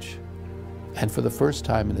with age. And for the first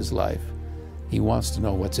time in his life, he wants to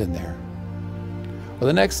know what's in there. Well,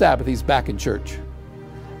 the next Sabbath, he's back in church.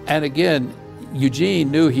 And again,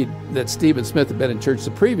 Eugene knew that Stephen Smith had been in church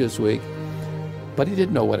the previous week, but he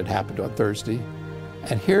didn't know what had happened on Thursday.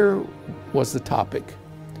 And here was the topic.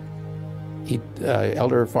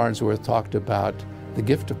 Elder Farnsworth talked about the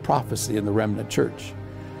gift of prophecy in the remnant church.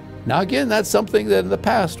 Now again, that's something that in the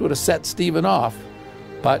past would have set Stephen off,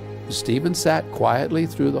 but Stephen sat quietly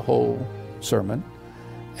through the whole sermon,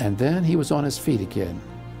 and then he was on his feet again.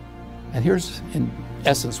 And here's, in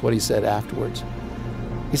essence, what he said afterwards.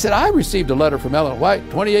 He said, I received a letter from Ellen White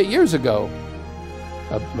 28 years ago,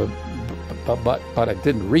 but I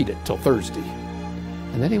didn't read it till Thursday.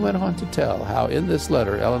 And then he went on to tell how in this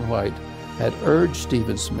letter, Ellen White had urged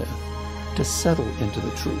Stephen Smith to settle into the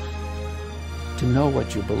truth, to know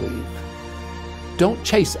what you believe. Don't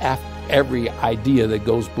chase after every idea that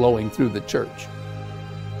goes blowing through the church.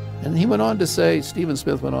 And he went on to say, Stephen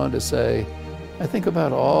Smith went on to say, I think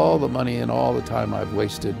about all the money and all the time I've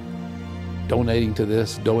wasted donating to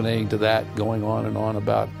this, donating to that, going on and on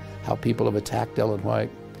about how people have attacked Ellen White.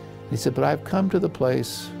 And he said, but I've come to the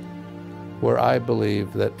place where I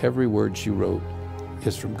believe that every word she wrote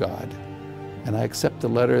is from God. And I accept the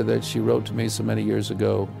letter that she wrote to me so many years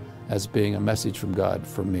ago as being a message from God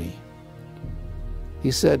for me.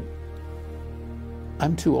 He said,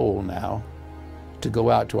 I'm too old now to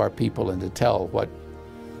go out to our people and to tell what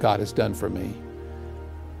God has done for me.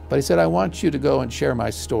 But he said, I want you to go and share my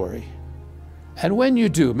story. And when you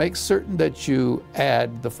do, make certain that you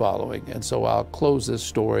add the following. And so I'll close this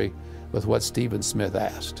story with what Stephen Smith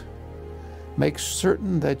asked. Make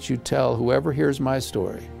certain that you tell whoever hears my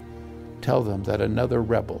story, tell them that another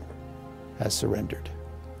rebel has surrendered.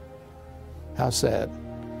 How sad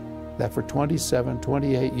that for 27,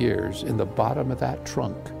 28 years in the bottom of that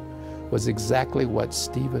trunk was exactly what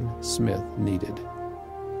Stephen Smith needed.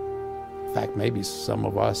 In fact, maybe some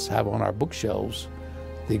of us have on our bookshelves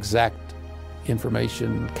the exact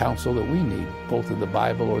information, counsel that we need, both in the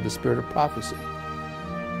Bible or the spirit of prophecy.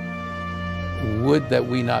 Would that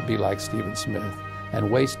we not be like Stephen Smith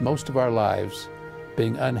and waste most of our lives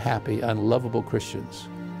being unhappy, unlovable Christians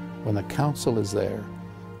when the counsel is there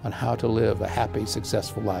on how to live a happy,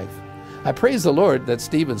 successful life. I praise the Lord that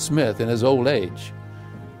Stephen Smith, in his old age,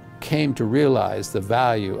 came to realize the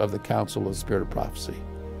value of the counsel of the spirit of prophecy.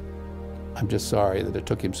 I'm just sorry that it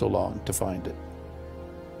took him so long to find it.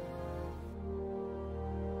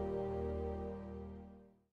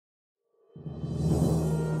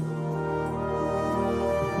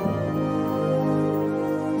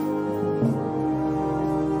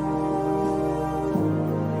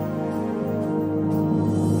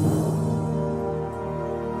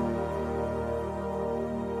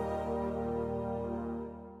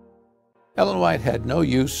 Ellen White had no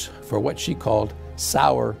use for what she called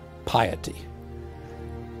sour piety.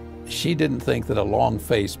 She didn't think that a long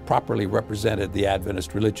face properly represented the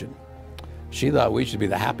Adventist religion. She thought we should be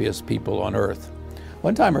the happiest people on earth.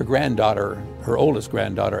 One time her granddaughter, her oldest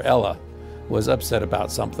granddaughter, Ella, was upset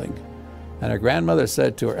about something. And her grandmother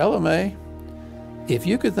said to her, "Ella May, if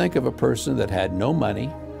you could think of a person that had no money,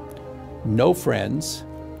 no friends,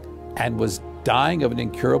 and was dying of an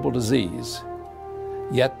incurable disease,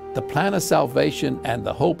 yet the plan of salvation and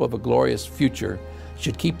the hope of a glorious future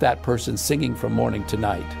should keep that person singing from morning to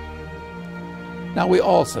night." Now, we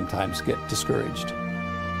all sometimes get discouraged,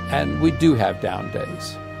 and we do have down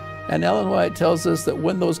days. And Ellen White tells us that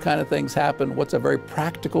when those kind of things happen, what's a very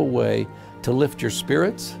practical way to lift your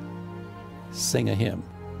spirits? Sing a hymn.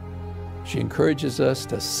 She encourages us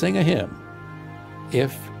to sing a hymn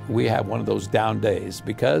if we have one of those down days,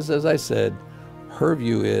 because, as I said, her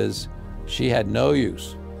view is she had no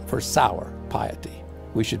use for sour piety.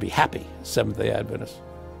 We should be happy Seventh-day Adventists.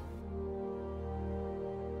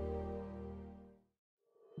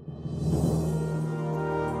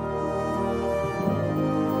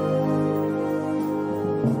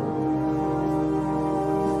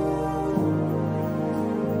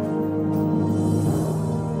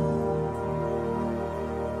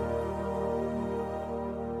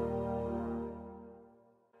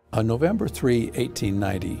 On November 3,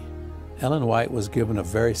 1890, Ellen White was given a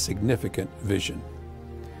very significant vision.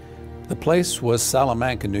 The place was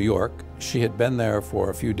Salamanca, New York. She had been there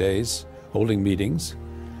for a few days holding meetings,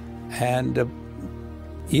 and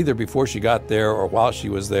either before she got there or while she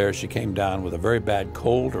was there, she came down with a very bad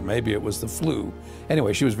cold, or maybe it was the flu.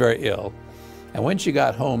 Anyway, she was very ill. And when she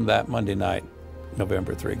got home that Monday night,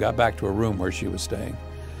 November 3, got back to her room where she was staying,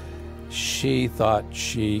 she thought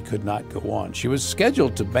she could not go on. She was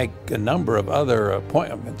scheduled to make a number of other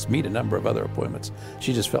appointments, meet a number of other appointments.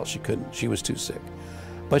 She just felt she couldn't. She was too sick.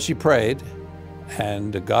 But she prayed,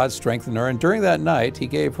 and God strengthened her, and during that night, He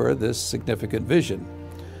gave her this significant vision.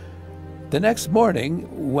 The next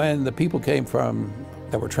morning, when the people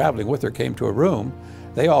that were traveling with her came to her room,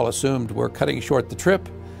 they all assumed we're cutting short the trip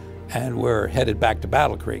and we're headed back to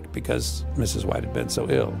Battle Creek because Mrs. White had been so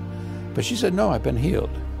ill. But she said, "No, I've been healed."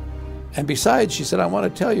 And besides, she said, "I want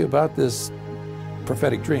to tell you about this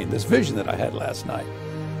prophetic dream, this vision that I had last night."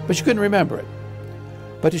 But she couldn't remember it.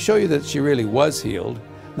 But to show you that she really was healed,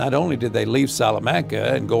 not only did they leave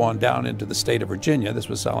Salamanca and go on down into the state of Virginia, this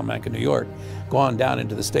was Salamanca, New York, go on down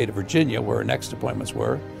into the state of Virginia where her next appointments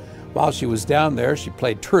were. While she was down there, she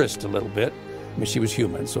played tourist a little bit. I mean, she was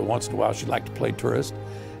human, so once in a while she liked to play tourist.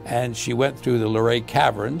 And she went through the Luray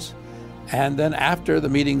Caverns. And then after the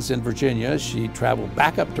meetings in Virginia, she traveled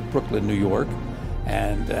back up to Brooklyn, New York,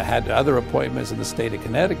 and had other appointments in the state of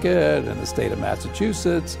Connecticut and the state of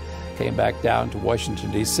Massachusetts, came back down to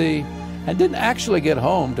Washington, D.C., and didn't actually get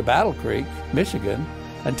home to Battle Creek, Michigan,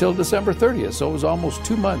 until December 30th. So it was almost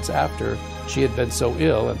 2 months after she had been so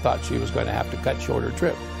ill and thought she was going to have to cut short her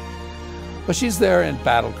trip. But she's there in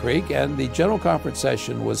Battle Creek, and the General Conference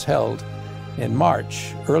session was held in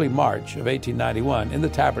March, early March of 1891, in the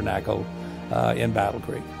Tabernacle in Battle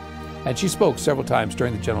Creek. And she spoke several times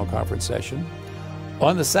during the General Conference session.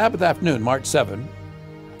 On the Sabbath afternoon, March 7,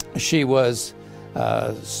 she was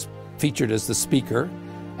featured as the speaker,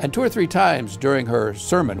 and 2 or 3 times during her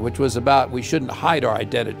sermon, which was about we shouldn't hide our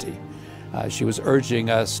identity, she was urging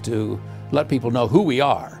us to let people know who we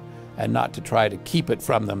are and not to try to keep it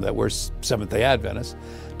from them that we're Seventh-day Adventists.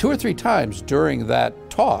 2 or 3 times during that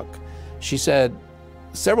talk, she said,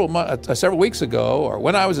 several weeks ago, or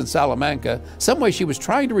when I was in Salamanca, some way she was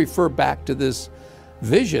trying to refer back to this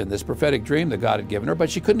vision, this prophetic dream that God had given her, but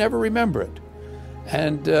she could never remember it.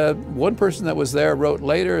 And one person that was there wrote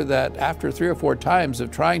later that after 3 or 4 times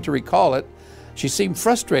of trying to recall it, she seemed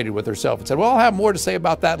frustrated with herself and said, "Well, I'll have more to say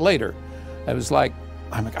about that later." It was like,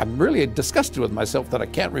 I'm really disgusted with myself that I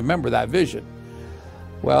can't remember that vision.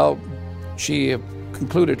 Well, she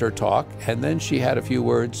concluded her talk, and then she had a few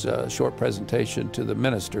words, a short presentation to the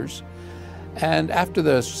ministers. And after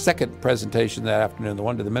the second presentation that afternoon, the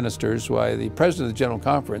one to the ministers, why the president of the General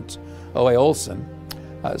Conference, O.A. Olson,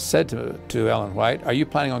 said to Ellen White, "Are you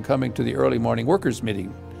planning on coming to the early morning workers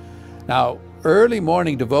meeting?" Now, early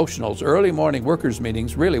morning devotionals, early morning workers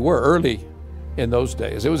meetings really were early in those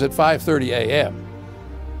days. It was at 5:30 a.m.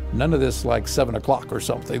 None of this like 7 o'clock or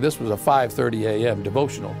something. This was a 5:30 a.m.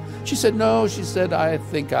 devotional. She said, "No," she said, "I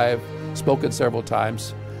think I've spoken several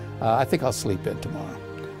times. I think I'll sleep in tomorrow."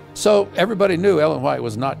 So everybody knew Ellen White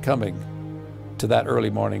was not coming to that early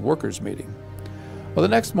morning workers meeting. Well, the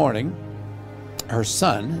next morning, her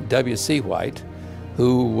son, W.C. White,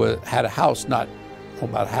 who had a house not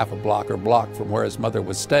about half a block or block from where his mother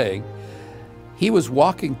was staying, he was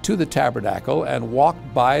walking to the tabernacle and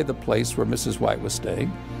walked by the place where Mrs. White was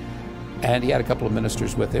staying. And he had a couple of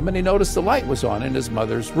ministers with him, and he noticed the light was on in his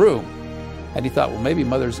mother's room. And he thought, well, maybe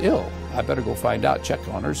Mother's ill. I better go find out, check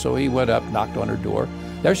on her. So he went up, knocked on her door.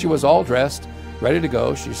 There she was, all dressed, ready to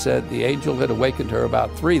go. She said the angel had awakened her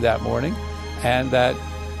about 3 that morning and that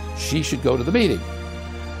she should go to the meeting.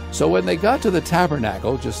 So when they got to the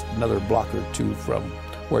tabernacle, just another block or 2 from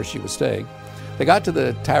where she was staying, they got to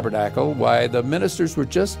the tabernacle while the ministers were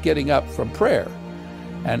just getting up from prayer.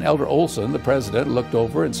 And Elder Olson, the president, looked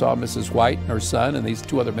over and saw Mrs. White and her son and these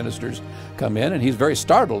 2 other ministers come in, and he's very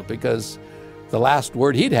startled because the last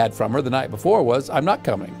word he'd had from her the night before was, "I'm not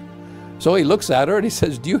coming." So he looks at her and he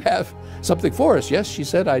says, "Do you have something for us?" "Yes," she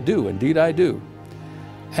said, "I do. Indeed, I do."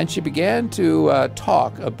 And she began to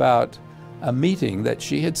talk about a meeting that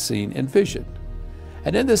she had seen in vision.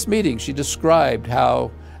 And in this meeting, she described how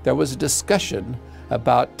there was a discussion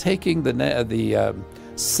about taking the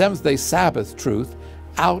Seventh-day Sabbath truth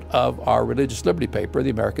out of our religious liberty paper, the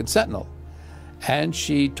American Sentinel. And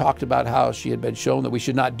she talked about how she had been shown that we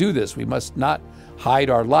should not do this. We must not hide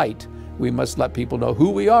our light. We must let people know who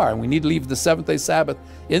we are, and we need to leave the Seventh-day Sabbath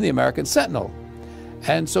in the American Sentinel.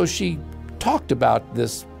 And so she talked about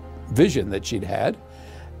this vision that she'd had.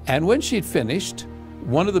 And when she'd finished,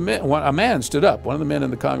 a man stood up, one of the men in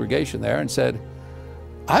the congregation there, and said,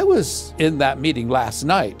 "I was in that meeting last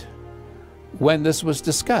night when this was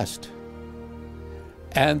discussed."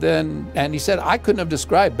 And he said, "I couldn't have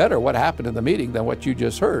described better what happened in the meeting than what you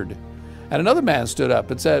just heard." And another man stood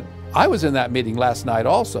up and said, "I was in that meeting last night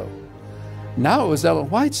also." Now it was Ellen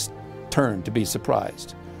White's turn to be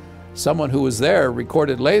surprised. Someone who was there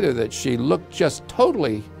recorded later that she looked just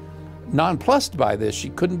totally nonplussed by this. She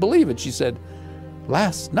couldn't believe it. She said,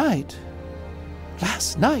 last night,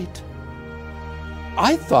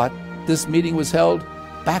 I thought this meeting was held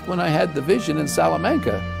back when I had the vision in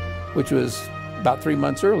Salamanca, which was about 3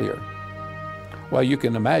 months earlier." Well, you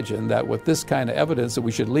can imagine that with this kind of evidence that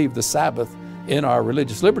we should leave the Sabbath in our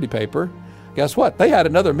religious liberty paper, guess what? They had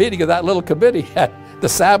another meeting of that little committee. The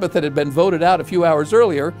Sabbath that had been voted out a few hours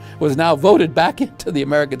earlier was now voted back into the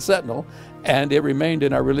American Sentinel, and it remained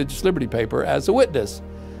in our religious liberty paper as a witness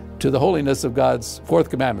to the holiness of God's 4th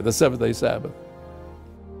commandment, the Seventh-day Sabbath.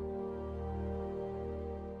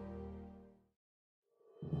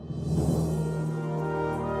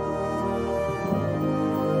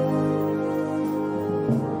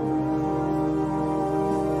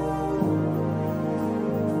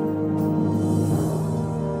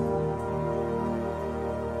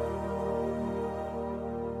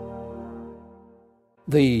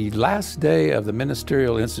 The last day of the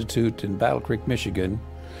Ministerial Institute in Battle Creek, Michigan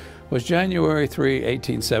was January 3,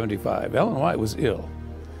 1875. Ellen White was ill.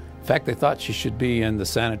 In fact, they thought she should be in the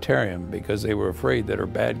sanitarium because they were afraid that her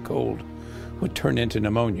bad cold would turn into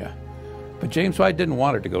pneumonia. But James White didn't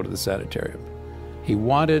want her to go to the sanitarium. He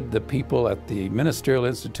wanted the people at the Ministerial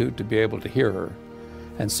Institute to be able to hear her.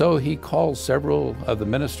 And so he called several of the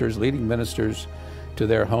ministers, leading ministers, to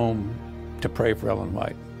their home to pray for Ellen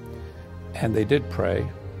White. And they did pray,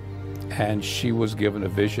 and she was given a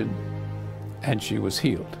vision, and she was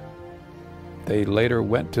healed. They later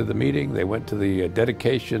went to the meeting. They went to the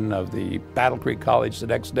dedication of the Battle Creek College the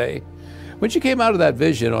next day. When she came out of that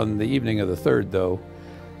vision on the evening of the 3rd, though,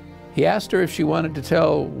 he asked her if she wanted to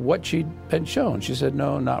tell what she'd been shown. She said,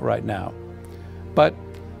 "No, not right now." But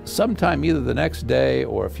sometime either the next day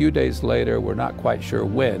or a few days later, we're not quite sure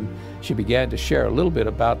when, she began to share a little bit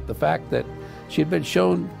about the fact that she had been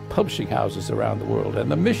shown publishing houses around the world and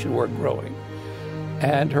the mission work growing.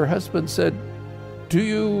 And her husband said, "Do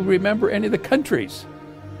you remember any of the countries?"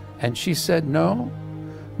 And she said, No,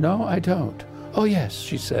 I don't." "Oh, yes,"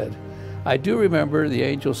 she said, "I do remember the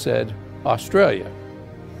angel said Australia."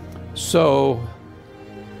 So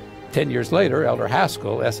 10 years later, Elder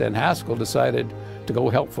Haskell, S.N. Haskell, decided to go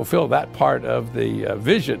help fulfill that part of the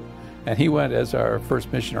vision. And he went as our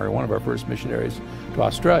first missionary, one of our first missionaries to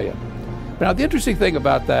Australia. Now, the interesting thing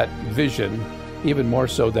about that vision, even more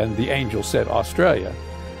so than the angel said Australia,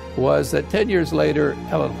 was that 10 years later,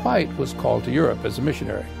 Ellen White was called to Europe as a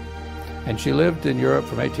missionary. And she lived in Europe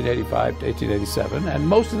from 1885 to 1887, and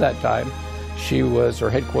most of that time, her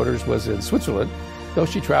headquarters was in Switzerland, though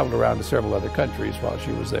she traveled around to several other countries while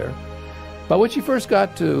she was there. But when she first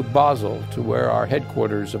got to Basel, to where our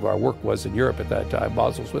headquarters of our work was in Europe at that time,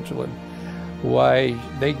 Basel, Switzerland, why,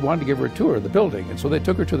 they wanted to give her a tour of the building, and so they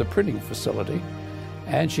took her to the printing facility,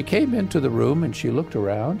 and she came into the room and she looked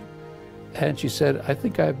around, and she said, "I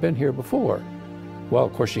think I've been here before." Well,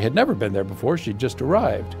 of course, she had never been there before. She'd just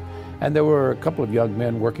arrived, and there were a couple of young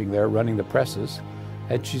men working there running the presses,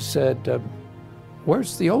 and she said,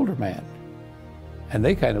 "Where's the older man?" And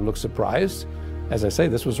they kind of looked surprised. As I say,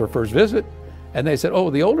 this was her first visit. And they said, oh,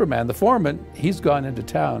 the older man, the foreman, he's gone into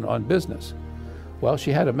town on business. Well,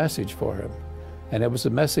 she had a message for him. And it was a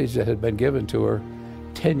message that had been given to her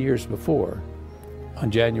 10 years before,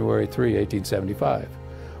 on January 3, 1875.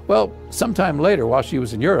 Well, sometime later, while she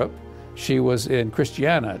was in Europe, she was in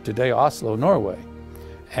Christiania, today Oslo, Norway.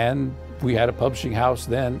 And we had a publishing house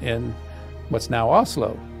then in what's now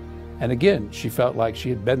Oslo. And again, she felt like she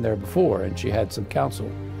had been there before, and she had some counsel.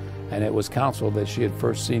 And it was counsel that she had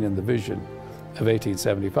first seen in the vision of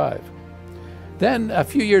 1875. Then, a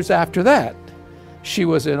few years after that, she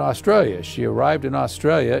was in Australia. She arrived in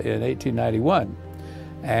Australia in 1891.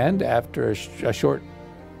 And after a short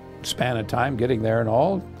span of time getting there and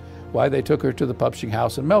all, why, they took her to the publishing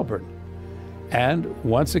house in Melbourne. And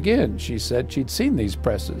once again, she said she'd seen these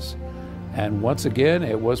presses. And once again,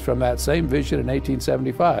 it was from that same vision in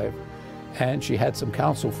 1875. And she had some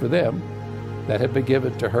counsel for them that had been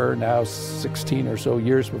given to her now 16 or so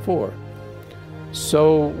years before.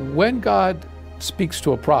 So when God speaks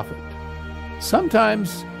to a prophet,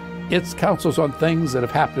 sometimes it's counsels on things that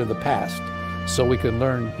have happened in the past so we can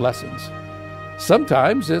learn lessons.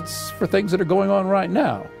 Sometimes it's for things that are going on right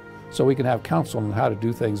now so we can have counsel on how to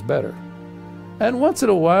do things better. And once in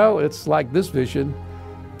a while, it's like this vision,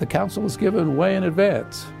 the counsel is given way in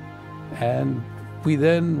advance. And we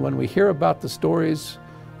then, when we hear about the stories,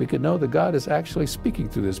 we can know that God is actually speaking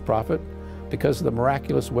through this prophet because of the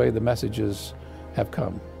miraculous way the messages have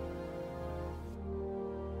come.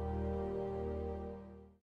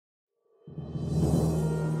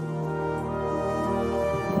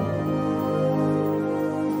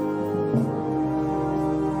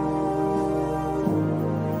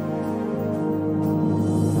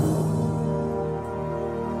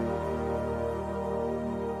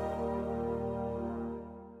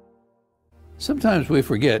 Sometimes we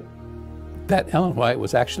forget that Ellen White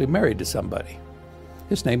was actually married to somebody.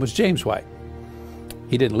 His name was James White.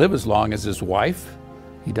 He didn't live as long as his wife.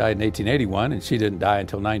 He died in 1881, and she didn't die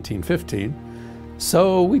until 1915.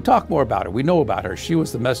 So we talk more about her. We know about her. She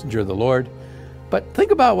was the messenger of the Lord. But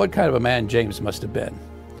think about what kind of a man James must have been.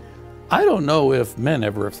 I don't know if men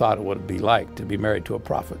ever have thought of what it would be like to be married to a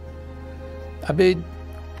prophet. I mean,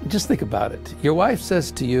 just think about it. Your wife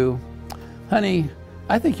says to you, honey,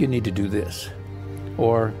 I think you need to do this.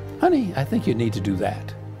 Or, honey, I think you need to do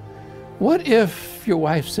that. What if your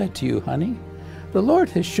wife said to you, honey, the Lord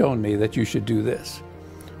has shown me that you should do this.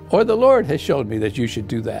 Or the Lord has shown me that you should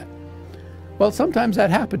do that. Well, sometimes that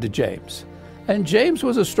happened to James. And James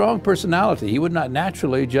was a strong personality. He would not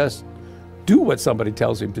naturally just do what somebody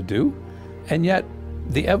tells him to do. And yet,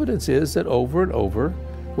 the evidence is that over and over,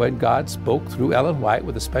 when God spoke through Ellen White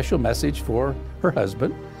with a special message for her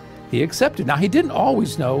husband, he accepted. Now, he didn't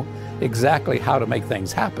always know exactly how to make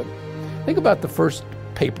things happen. Think about the first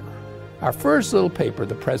paper, our first little paper,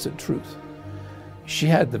 The Present Truth. She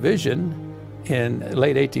had the vision in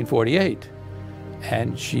late 1848,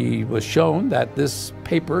 and she was shown that this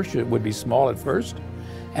paper would be small at first,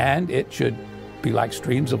 and it should be like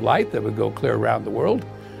streams of light that would go clear around the world.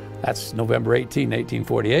 That's November 18,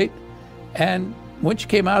 1848. And when she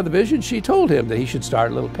came out of the vision, she told him that he should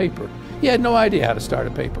start a little paper. He had no idea how to start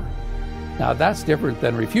a paper. Now, that's different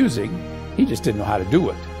than refusing. He just didn't know how to do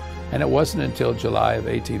it. And it wasn't until July of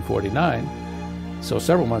 1849, so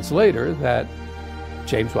several months later, that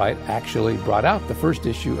James White actually brought out the first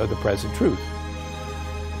issue of The Present Truth.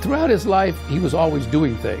 Throughout his life, he was always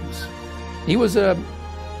doing things. He was a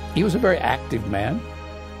very active man.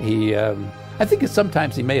 I think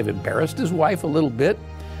sometimes he may have embarrassed his wife a little bit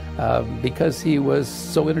because he was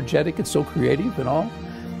so energetic and so creative and all.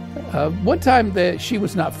 One time she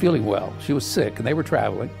was not feeling well. She was sick, and they were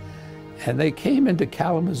traveling. And they came into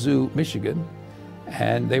Kalamazoo, Michigan,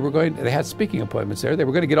 and they had speaking appointments there. They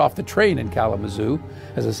were going to get off the train in Kalamazoo.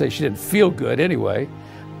 As I say, she didn't feel good anyway,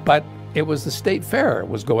 but it was the state fair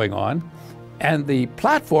was going on, and the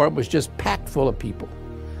platform was just packed full of people.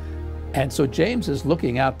 And so James is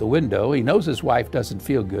looking out the window. He knows his wife doesn't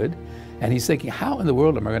feel good, and he's thinking, how in the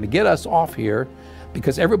world am I going to get us off here?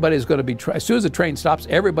 Because everybody's going to be, as soon as the train stops,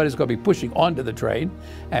 everybody's going to be pushing onto the train,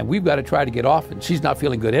 and we've got to try to get off, and she's not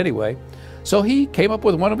feeling good anyway. So he came up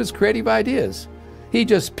with one of his creative ideas. He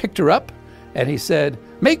just picked her up, and he said,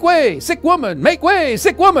 make way, sick woman, make way,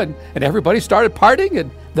 sick woman. And everybody started partying, and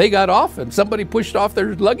they got off, and somebody pushed off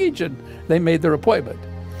their luggage, and they made their appointment.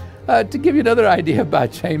 To give you another idea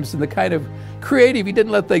about James and the kind of creative, he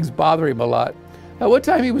didn't let things bother him a lot. One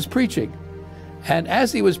time he was preaching, and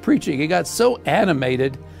as he was preaching, he got so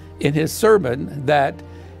animated in his sermon that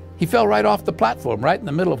he fell right off the platform, right in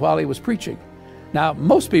the middle of while he was preaching. Now,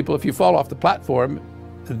 most people, if you fall off the platform,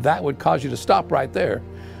 that would cause you to stop right there.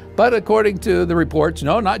 But according to the reports,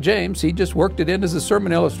 no, not James. He just worked it in as a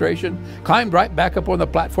sermon illustration, climbed right back up on the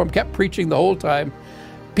platform, kept preaching the whole time.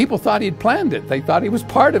 People thought he'd planned it. They thought he was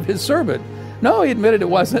part of his sermon. No, he admitted it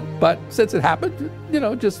wasn't, but since it happened,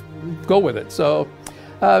 just go with it. So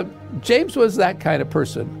James was that kind of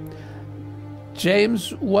person.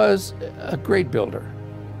 James was a great builder.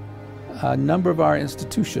 A number of our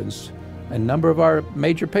institutions, a number of our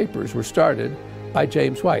major papers were started by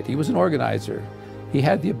James White. He was an organizer. He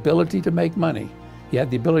had the ability to make money. He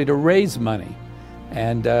had the ability to raise money.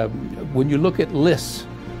 And when you look at lists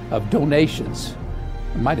of donations,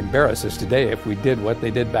 it might embarrass us today if we did what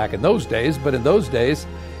they did back in those days, but in those days,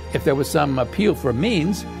 if there was some appeal for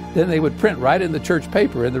means, then they would print right in the church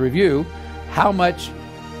paper, in the review, how much,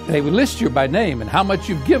 they would list you by name and how much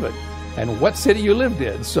you've given and what city you lived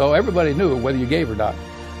in. So everybody knew whether you gave or not.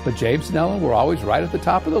 But James and Ellen were always right at the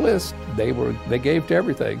top of the list. They gave to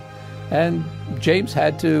everything. And James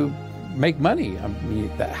had to make money. I mean,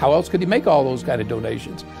 how else could he make all those kind of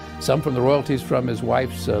donations? Some from the royalties from his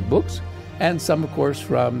wife's books, and some, of course,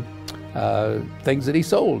 from things that he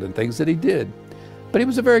sold and things that he did. But he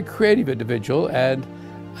was a very creative individual, and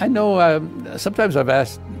I know sometimes I've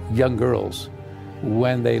asked young girls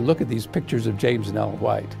when they look at these pictures of James and Ellen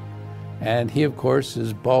White, and he, of course,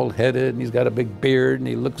 is bald-headed, and he's got a big beard, and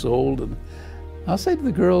he looks old, and I'll say to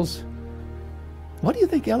the girls, what do you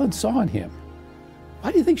think Ellen saw in him?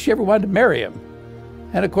 Why do you think she ever wanted to marry him?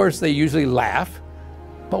 And, of course, they usually laugh,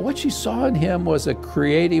 but what she saw in him was a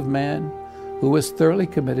creative man who was thoroughly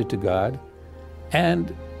committed to God,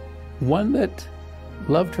 and one that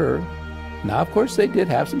loved her. Now, of course, they did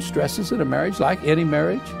have some stresses in a marriage, like any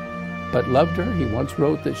marriage, but loved her. He once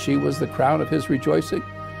wrote that she was the crown of his rejoicing,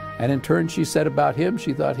 and in turn she said about him,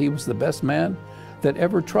 she thought he was the best man that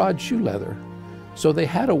ever trod shoe leather. So they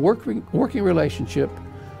had a working relationship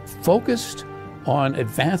focused on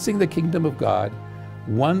advancing the kingdom of God,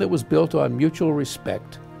 one that was built on mutual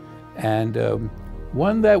respect, and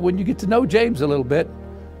one that when you get to know James a little bit,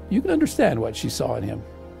 you can understand what she saw in him.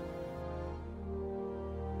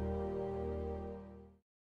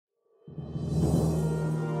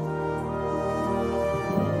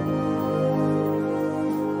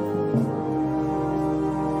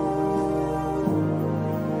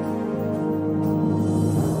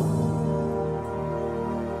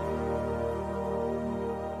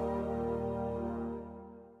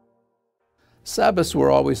 Sabbaths were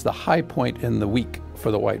always the high point in the week for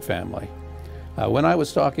the White family. When I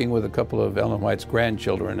was talking with a couple of Ellen White's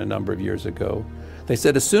grandchildren a number of years ago, they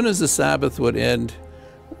said as soon as the Sabbath would end,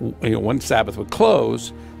 one Sabbath would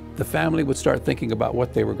close, the family would start thinking about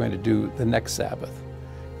what they were going to do the next Sabbath.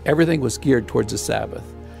 Everything was geared towards the Sabbath.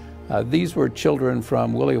 These were children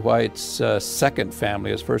from Willie White's second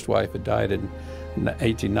family. His first wife had died in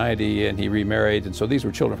 1890 and he remarried, and so these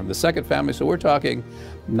were children from the second family. So we're talking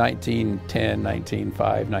 1910,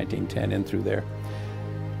 1905, 1910 in through there.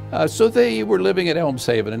 So they were living at Elms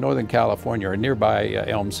Haven in Northern California, or nearby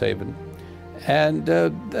Elms Haven, and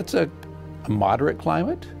that's a moderate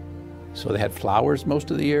climate, so they had flowers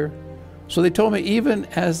most of the year. So they told me even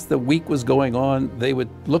as the week was going on, they would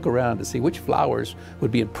look around to see which flowers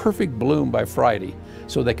would be in perfect bloom by Friday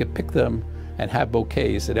so they could pick them and have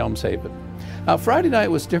bouquets at Elms Haven. Now, Friday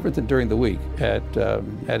night was different than during the week at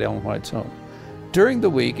Ellen White's home. During the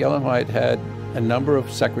week, Ellen White had a number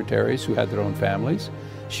of secretaries who had their own families.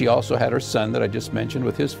 She also had her son that I just mentioned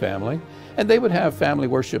with his family, and they would have family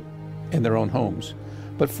worship in their own homes.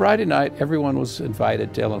 But Friday night, everyone was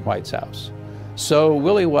invited to Ellen White's house. So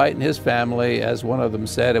Willie White and his family, as one of them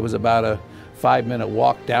said, it was about a 5-minute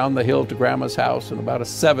walk down the hill to Grandma's house and about a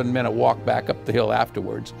 7-minute walk back up the hill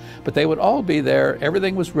afterwards. But they would all be there.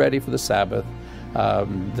 Everything was ready for the Sabbath.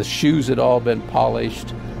 The shoes had all been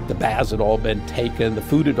polished. The baths had all been taken. The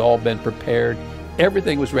food had all been prepared.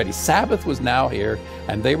 Everything was ready. Sabbath was now here,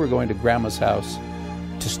 and they were going to Grandma's house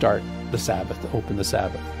to start the Sabbath, to open the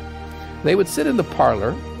Sabbath. They would sit in the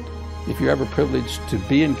parlor. If you're ever privileged to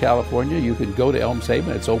be in California, you can go to Elms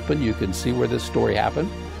Haven. It's open. You can see where this story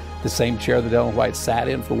happened. The same chair that Ellen White sat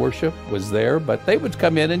in for worship was there, but they would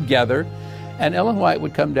come in and gather, and Ellen White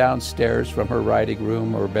would come downstairs from her writing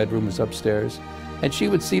room, or her bedroom was upstairs, and she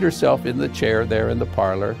would seat herself in the chair there in the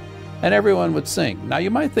parlor, and everyone would sing. Now,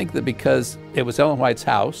 you might think that because it was Ellen White's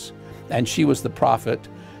house and she was the prophet,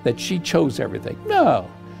 that she chose everything. No.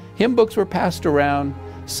 Hymn books were passed around.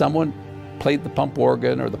 Someone played the pump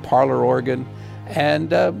organ or the parlor organ,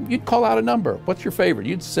 and you'd call out a number. What's your favorite?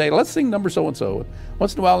 You'd say, let's sing number so-and-so.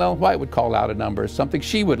 Once in a while, Ellen White would call out a number, something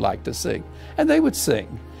she would like to sing, and they would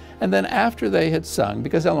sing. And then after they had sung,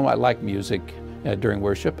 because Ellen White liked music during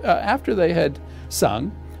worship, after they had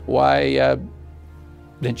sung,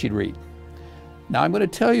 then she'd read. Now I'm going to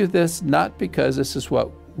tell you this not because this is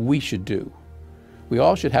what we should do. We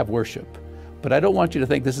all should have worship. But I don't want you to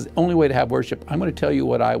think this is the only way to have worship. I'm going to tell you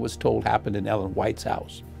what I was told happened in Ellen White's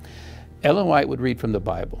house. Ellen White would read from the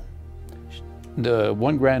Bible. The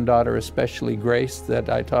one granddaughter, especially Grace, that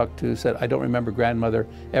I talked to, said, I don't remember grandmother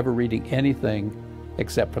ever reading anything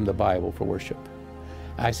except from the Bible for worship.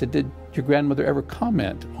 I said, did your grandmother ever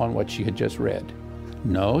comment on what she had just read?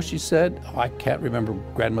 No, she said, I can't remember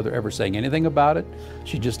grandmother ever saying anything about it.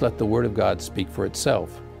 She just let the Word of God speak for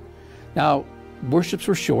itself. Now, worships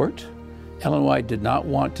were short. Ellen White did not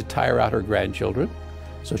want to tire out her grandchildren,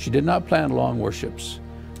 so she did not plan long worships.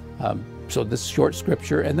 So this short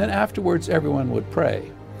scripture, and then afterwards everyone would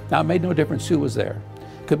pray. Now it made no difference who was there.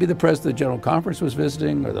 Could be the president of the General Conference was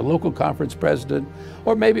visiting, or the local conference president,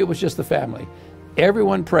 or maybe it was just the family.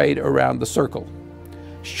 Everyone prayed around the circle.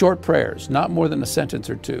 Short prayers, not more than a sentence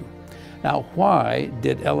or two. Now why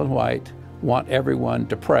did Ellen White want everyone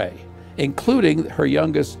to pray, including her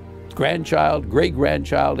youngest grandchild,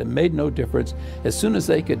 great-grandchild? It made no difference. As soon as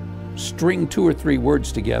they could string 2 or 3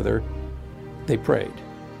 words together, they prayed.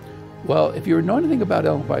 Well, if you know anything about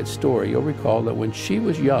Ellen White's story, you'll recall that when she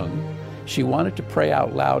was young, she wanted to pray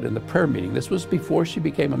out loud in the prayer meeting. This was before she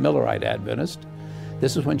became a Millerite Adventist.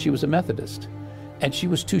 This is when she was a Methodist. And she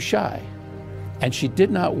was too shy. And she did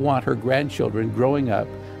not want her grandchildren growing up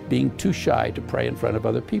being too shy to pray in front of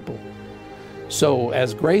other people. So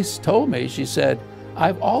as Grace told me, she said,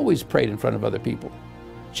 I've always prayed in front of other people.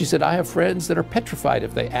 She said, I have friends that are petrified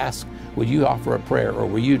if they ask, will you offer a prayer, or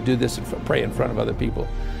will you do this and pray in front of other people?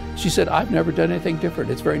 She said, I've never done anything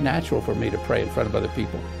different. It's very natural for me to pray in front of other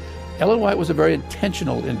people. Ellen White was a very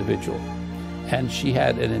intentional individual, and she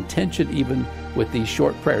had an intention even with these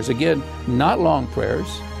short prayers. Again, not long prayers.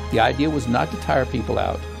 The idea was not to tire people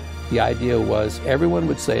out. The idea was everyone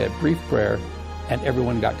would say a brief prayer, and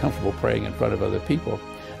everyone got comfortable praying in front of other people.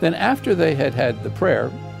 Then after they had had the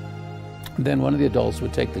prayer, then one of the adults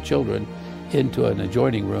would take the children into an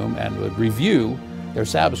adjoining room and would review their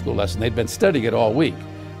Sabbath school lesson. They'd been studying it all week,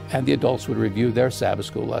 and the adults would review their Sabbath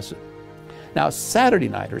school lesson. Now, Saturday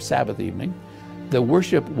night, or Sabbath evening, the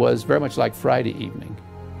worship was very much like Friday evening,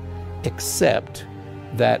 except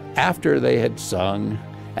that after they had sung,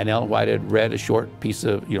 and Ellen White had read a short piece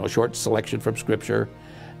of, short selection from Scripture,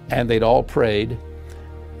 and they'd all prayed,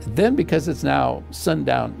 then because it's now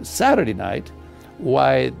sundown Saturday night,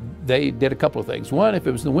 why, they did a couple of things. One, if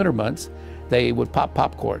it was in the winter months, they would pop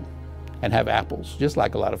popcorn and have apples, just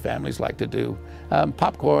like a lot of families like to do,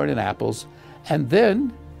 popcorn and apples. And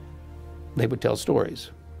then they would tell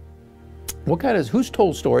stories. Who's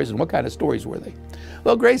told stories, and what kind of stories were they?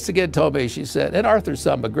 Well, Grace again told me, she said, and Arthur's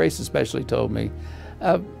some, but Grace especially told me,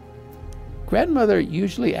 grandmother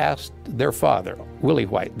usually asked their father, Willie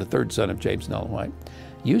White, the third son of James and Ellen White,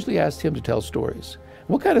 usually asked him to tell stories.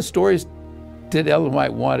 What kind of stories did Ellen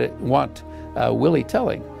White want Willie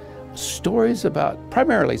telling?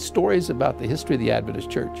 Primarily stories about the history of the Adventist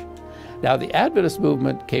Church. Now, the Adventist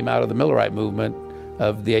movement came out of the Millerite movement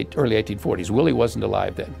of the early 1840s. Willie wasn't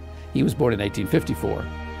alive then. He was born in 1854.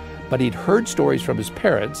 But he'd heard stories from his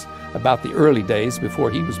parents about the early days before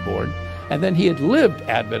he was born, and then he had lived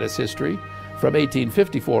Adventist history from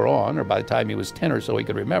 1854 on, or by the time he was 10 or so he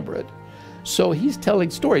could remember it. So he's telling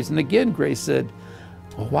stories. And again, Grace said,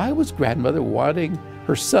 well, why was grandmother wanting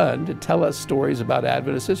her son to tell us stories about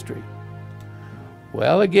Adventist history?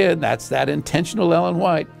 Well, again, that's that intentional Ellen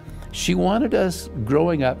White. She wanted us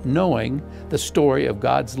growing up knowing the story of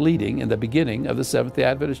God's leading in the beginning of the Seventh-day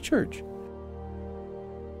Adventist Church.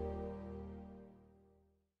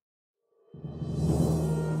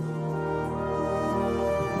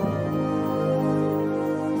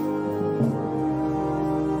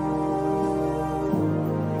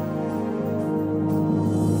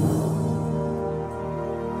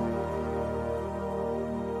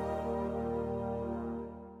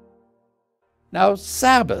 Now,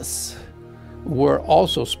 Sabbaths were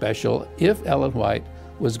also special if Ellen White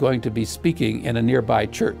was going to be speaking in a nearby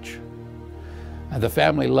church. And the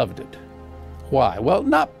family loved it. Why? Well,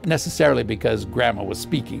 not necessarily because Grandma was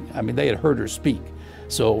speaking. I mean, they had heard her speak.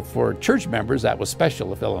 So for church members, that was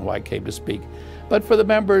special if Ellen White came to speak. But for the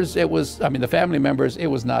members, the family members, it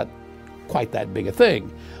was not quite that big a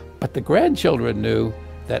thing. But the grandchildren knew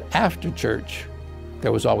that after church,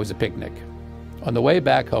 there was always a picnic. On the way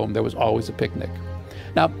back home, there was always a picnic.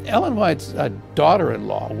 Now, Ellen White's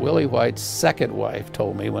daughter-in-law, Willie White's second wife,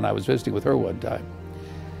 told me when I was visiting with her one time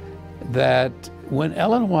that when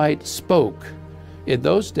Ellen White spoke, in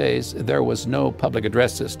those days, there was no public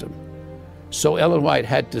address system. So Ellen White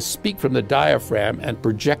had to speak from the diaphragm and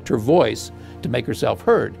project her voice to make herself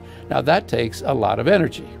heard. Now that takes a lot of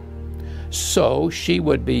energy. So she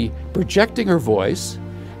would be projecting her voice,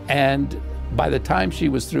 and by the time she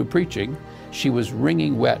was through preaching, she was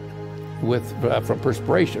wringing wet from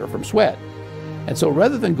perspiration or from sweat. And so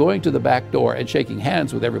rather than going to the back door and shaking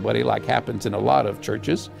hands with everybody like happens in a lot of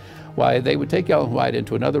churches, why, they would take Ellen White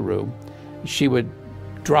into another room. She would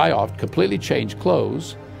dry off, completely change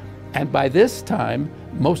clothes, and by this time,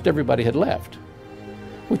 most everybody had left,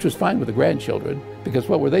 which was fine with the grandchildren, because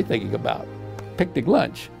what were they thinking about? Picnic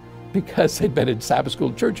lunch, because they'd been in Sabbath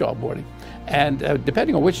school church all morning. And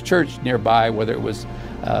depending on which church nearby, whether it was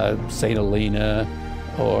St. Helena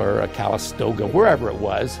or Calistoga, wherever it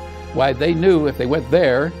was, why, they knew if they went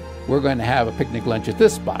there, we're going to have a picnic lunch at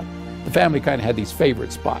this spot. The family kind of had these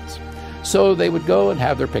favorite spots. So they would go and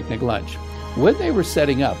have their picnic lunch. When they were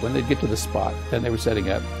setting up, when they'd get to the spot and they were setting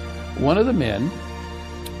up, one of the men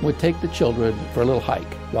would take the children for a little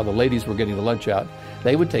hike. While the ladies were getting the lunch out,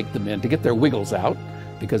 they would take the men to get their wiggles out,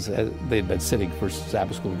 because they'd been sitting for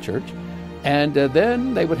Sabbath school in church. And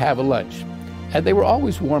then they would have a lunch. And they were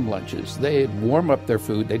always warm lunches. They'd warm up their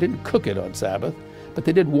food. They didn't cook it on Sabbath, but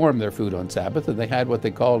they did warm their food on Sabbath, and they had what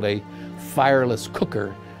they called a fireless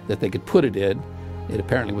cooker that they could put it in. It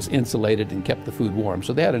apparently was insulated and kept the food warm.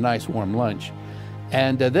 So they had a nice warm lunch.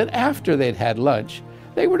 And then after they'd had lunch,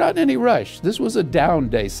 they were not in any rush. This was a down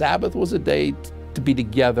day. Sabbath was a day to be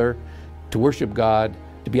together, to worship God,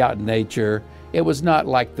 to be out in nature. It was not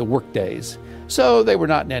like the work days. So they were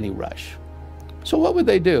not in any rush. So what would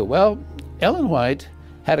they do? Well, Ellen White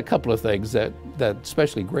had a couple of things that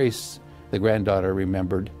especially Grace, the granddaughter,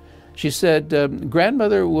 remembered. She said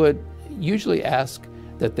grandmother would usually ask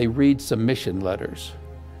that they read some mission letters.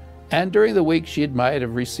 And during the week, she might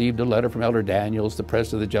have received a letter from Elder Daniels, the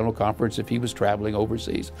president of the General Conference, if he was traveling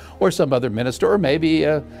overseas, or some other minister, or maybe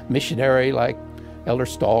a missionary like Elder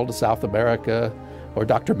Stahl to South America, or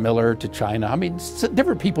Dr. Miller to China. I mean,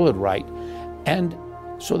 different people would write. And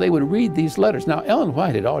so they would read these letters. Now, Ellen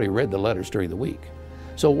White had already read the letters during the week.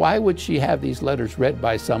 So why would she have these letters read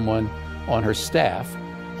by someone on her staff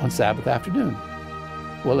on Sabbath afternoon?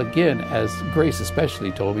 Well, again, as Grace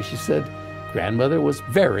especially told me, she said, grandmother was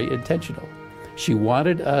very intentional. She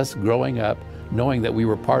wanted us growing up knowing that we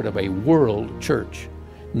were part of a world church,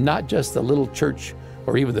 not just the little church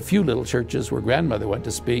or even the few little churches where grandmother went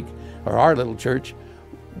to speak, or our little church.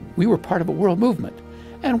 We were part of a world movement.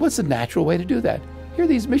 And what's the natural way to do that? Hear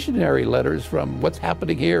these missionary letters from what's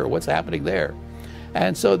happening here or what's happening there.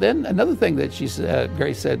 And so then another thing that she said,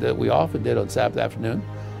 Grace said that we often did on Sabbath afternoon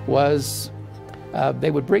was they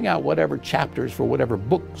would bring out whatever chapters for whatever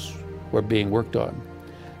books were being worked on.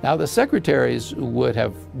 Now the secretaries would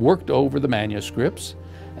have worked over the manuscripts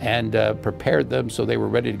and prepared them so they were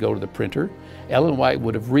ready to go to the printer. Ellen White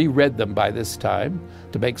would have reread them by this time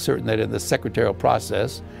to make certain that in the secretarial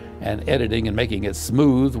process and editing and making it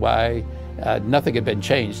smooth, why nothing had been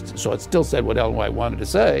changed, so it still said what Ellen White wanted to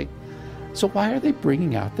say. So why are they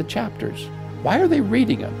bringing out the chapters? Why are they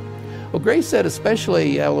reading them? Well, Grace said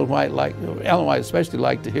especially Ellen White especially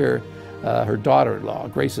liked to hear her daughter-in-law,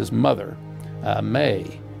 Grace's mother,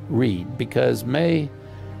 May, read, because May,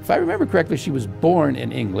 if I remember correctly, she was born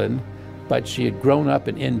in England, but she had grown up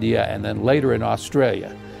in India and then later in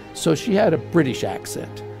Australia. So she had a British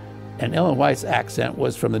accent. And Ellen White's accent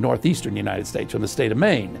was from the northeastern United States, from the state of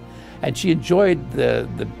Maine. And she enjoyed the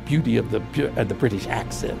beauty of the British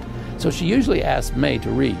accent. So she usually asked May to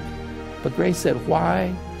read. But Grace said, why?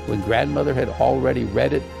 When grandmother had already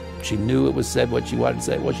read it, she knew it was said what she wanted to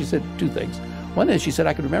say. Well, she said two things. One is she said,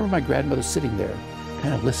 I could remember my grandmother sitting there,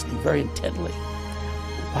 kind of listening very intently.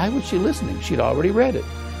 Why was she listening? She'd already read it.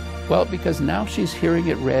 Well, because now she's hearing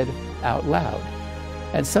it read out loud.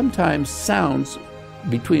 And sometimes sounds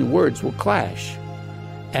between words will clash.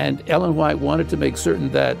 And Ellen White wanted to make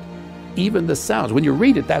certain that even the sounds, when you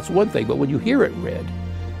read it, that's one thing, but when you hear it read,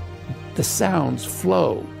 the sounds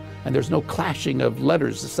flow, and there's no clashing of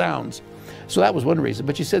letters, the sounds. So that was one reason.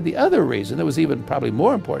 But she said the other reason, that was even probably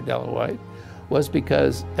more important to Ellen White, was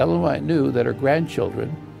because Ellen White knew that her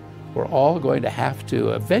grandchildren were all going to have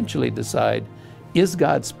to eventually decide, is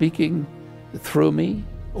God speaking through me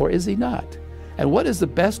or is he not? And what is the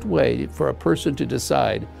best way for a person to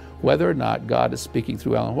decide whether or not God is speaking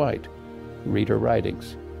through Ellen White? Read her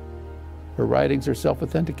writings. Her writings are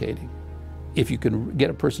self-authenticating. If you can get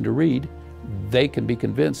a person to read, they can be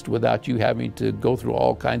convinced without you having to go through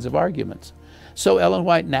all kinds of arguments. So Ellen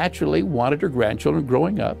White naturally wanted her grandchildren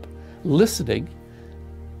growing up listening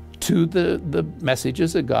to the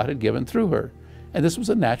messages that God had given through her. And this was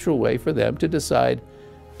a natural way for them to decide,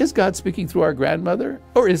 is God speaking through our grandmother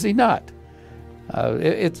or is he not?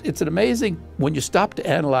 It's an amazing, when you stop to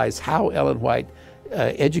analyze how Ellen White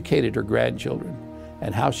educated her grandchildren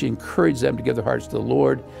and how she encouraged them to give their hearts to the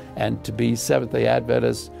Lord and to be Seventh-day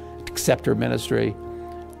Adventists, to accept her ministry.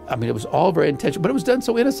 I mean, it was all very intentional, but it was done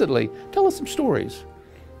so innocently. Tell us some stories.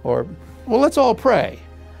 Or, well, let's all pray.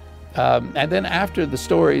 And then after the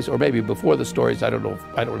stories, or maybe before the stories, I don't know,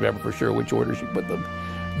 I don't remember for sure which order she put them,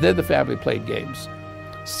 then the family played games,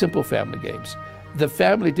 simple family games. The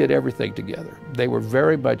family did everything together. They were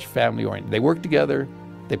very much family-oriented. They worked together,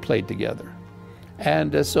 they played together.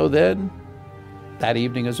 And so then, that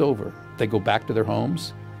evening is over. They go back to their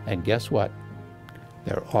homes, and guess what?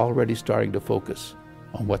 They're already starting to focus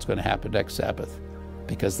on what's going to happen next Sabbath,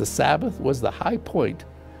 because the Sabbath was the high point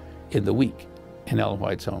in the week in Ellen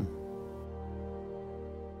White's home.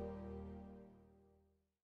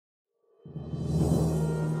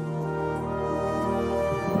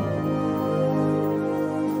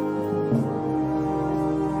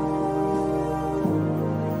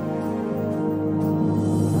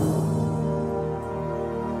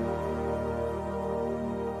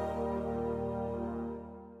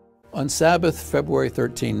 On Sabbath, February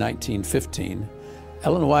 13, 1915,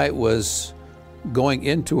 Ellen White was going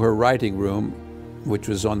into her writing room, which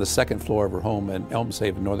was on the second floor of her home in Elms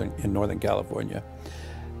Haven, Northern California.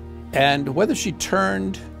 And whether she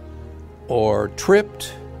turned or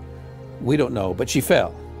tripped, we don't know, but she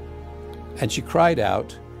fell. And she cried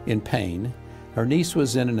out in pain. Her niece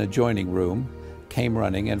was in an adjoining room, came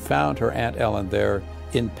running, and found her Aunt Ellen there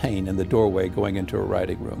in pain in the doorway going into her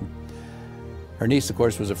writing room. Her niece, of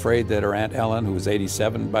course, was afraid that her Aunt Ellen, who was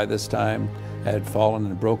 87 by this time, had fallen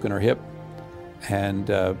and broken her hip. And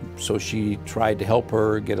so she tried to help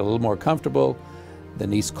her get a little more comfortable. The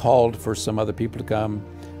niece called for some other people to come.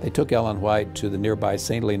 They took Ellen White to the nearby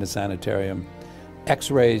St. Helena Sanitarium,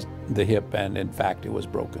 x-rayed the hip, and in fact, it was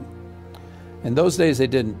broken. In those days, they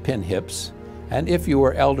didn't pin hips. And if you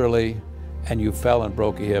were elderly and you fell and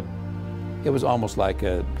broke a hip, it was almost like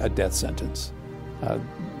a death sentence.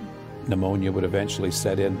 Pneumonia would eventually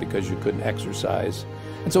set in because you couldn't exercise.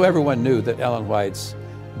 And so everyone knew that Ellen White's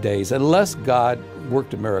days, unless God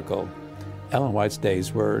worked a miracle, Ellen White's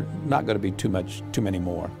days were not going to be too many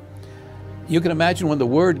more. You can imagine when the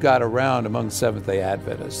word got around among Seventh-day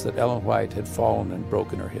Adventists that Ellen White had fallen and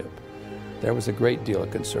broken her hip, there was a great deal of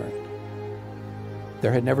concern.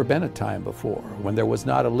 There had never been a time before when there was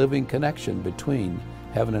not a living connection between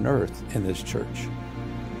heaven and earth in this church.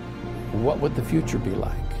 What would the future be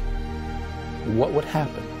like? What would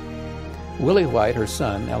happen? Willie White, her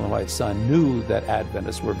son, Ellen White's son, knew that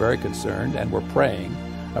Adventists were very concerned and were praying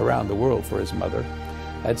around the world for his mother.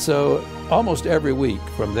 And so almost every week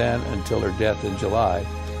from then until her death in July,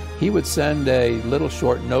 he would send a little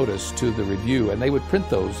short notice to the Review, and they would print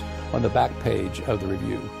those on the back page of the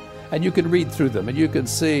Review. And you can read through them, and you can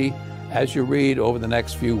see as you read over the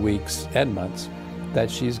next few weeks and months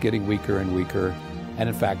that she's getting weaker and weaker, and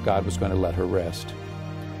in fact, God was going to let her rest.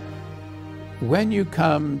 When you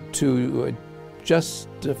come to just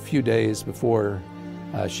a few days before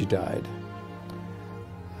she died,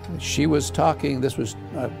 she was talking, this was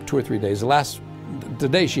 2 or 3 days, the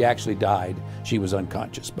day she actually died, she was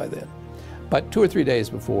unconscious by then. But 2 or 3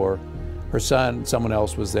 days before, her son, someone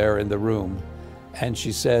else was there in the room, and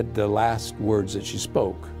she said the last words that she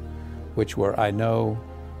spoke, which were, "I know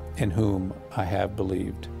in whom I have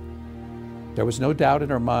believed." There was no doubt in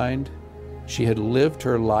her mind. She had lived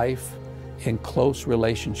her life in close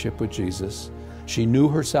relationship with Jesus. She knew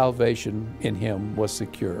her salvation in Him was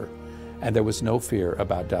secure, and there was no fear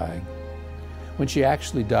about dying. When she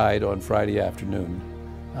actually died on Friday afternoon,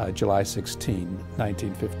 July 16,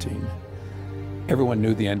 1915, everyone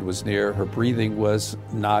knew the end was near. Her breathing was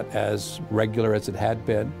not as regular as it had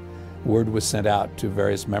been. Word was sent out to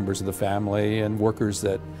various members of the family and workers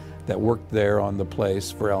that worked there on the place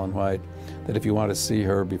for Ellen White, that if you want to see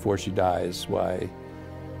her before she dies, why,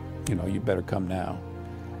 you know, you better come now.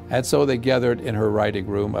 And so they gathered in her writing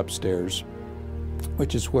room upstairs,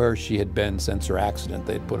 which is where she had been since her accident.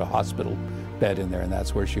 They'd put a hospital bed in there, and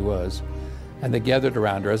that's where she was. And they gathered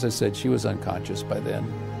around her. As I said, she was unconscious by then.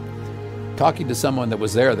 Talking to someone that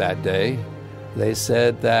was there that day, they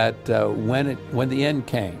said that when the end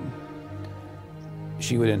came,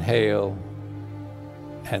 she would inhale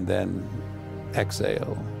and then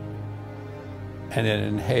exhale and then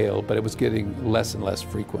inhale, but it was getting less and less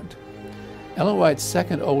frequent. Ellen White's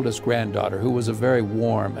second oldest granddaughter, who was a very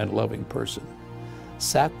warm and loving person,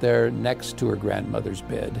 sat there next to her grandmother's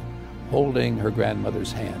bed, holding her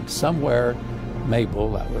grandmother's hand. Somewhere,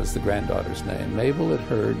 Mabel, that was the granddaughter's name, Mabel had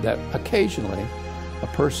heard that occasionally a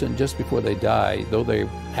person, just before they die, though they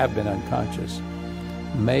have been unconscious,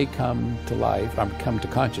 may come to life, or come to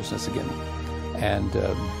consciousness again. And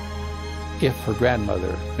if her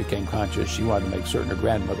grandmother became conscious, she wanted to make certain her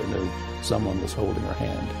grandmother knew someone was holding her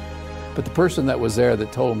hand. But the person that was there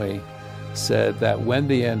that told me said that when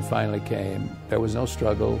the end finally came, there was no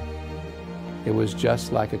struggle. It was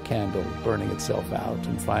just like a candle burning itself out,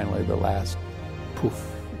 and finally the last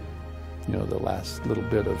poof, you know, the last little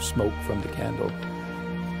bit of smoke from the candle.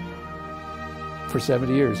 For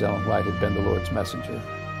 70 years, Ellen White had been the Lord's messenger.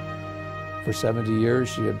 For 70 years,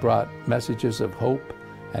 she had brought messages of hope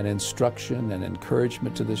and instruction and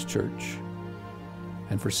encouragement to this church.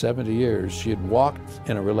 And for 70 years, she had walked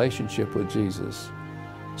in a relationship with Jesus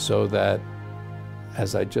so that,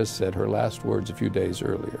 as I just said, her last words a few days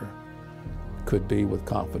earlier could be with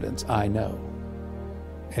confidence, I know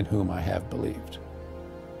in whom I have believed.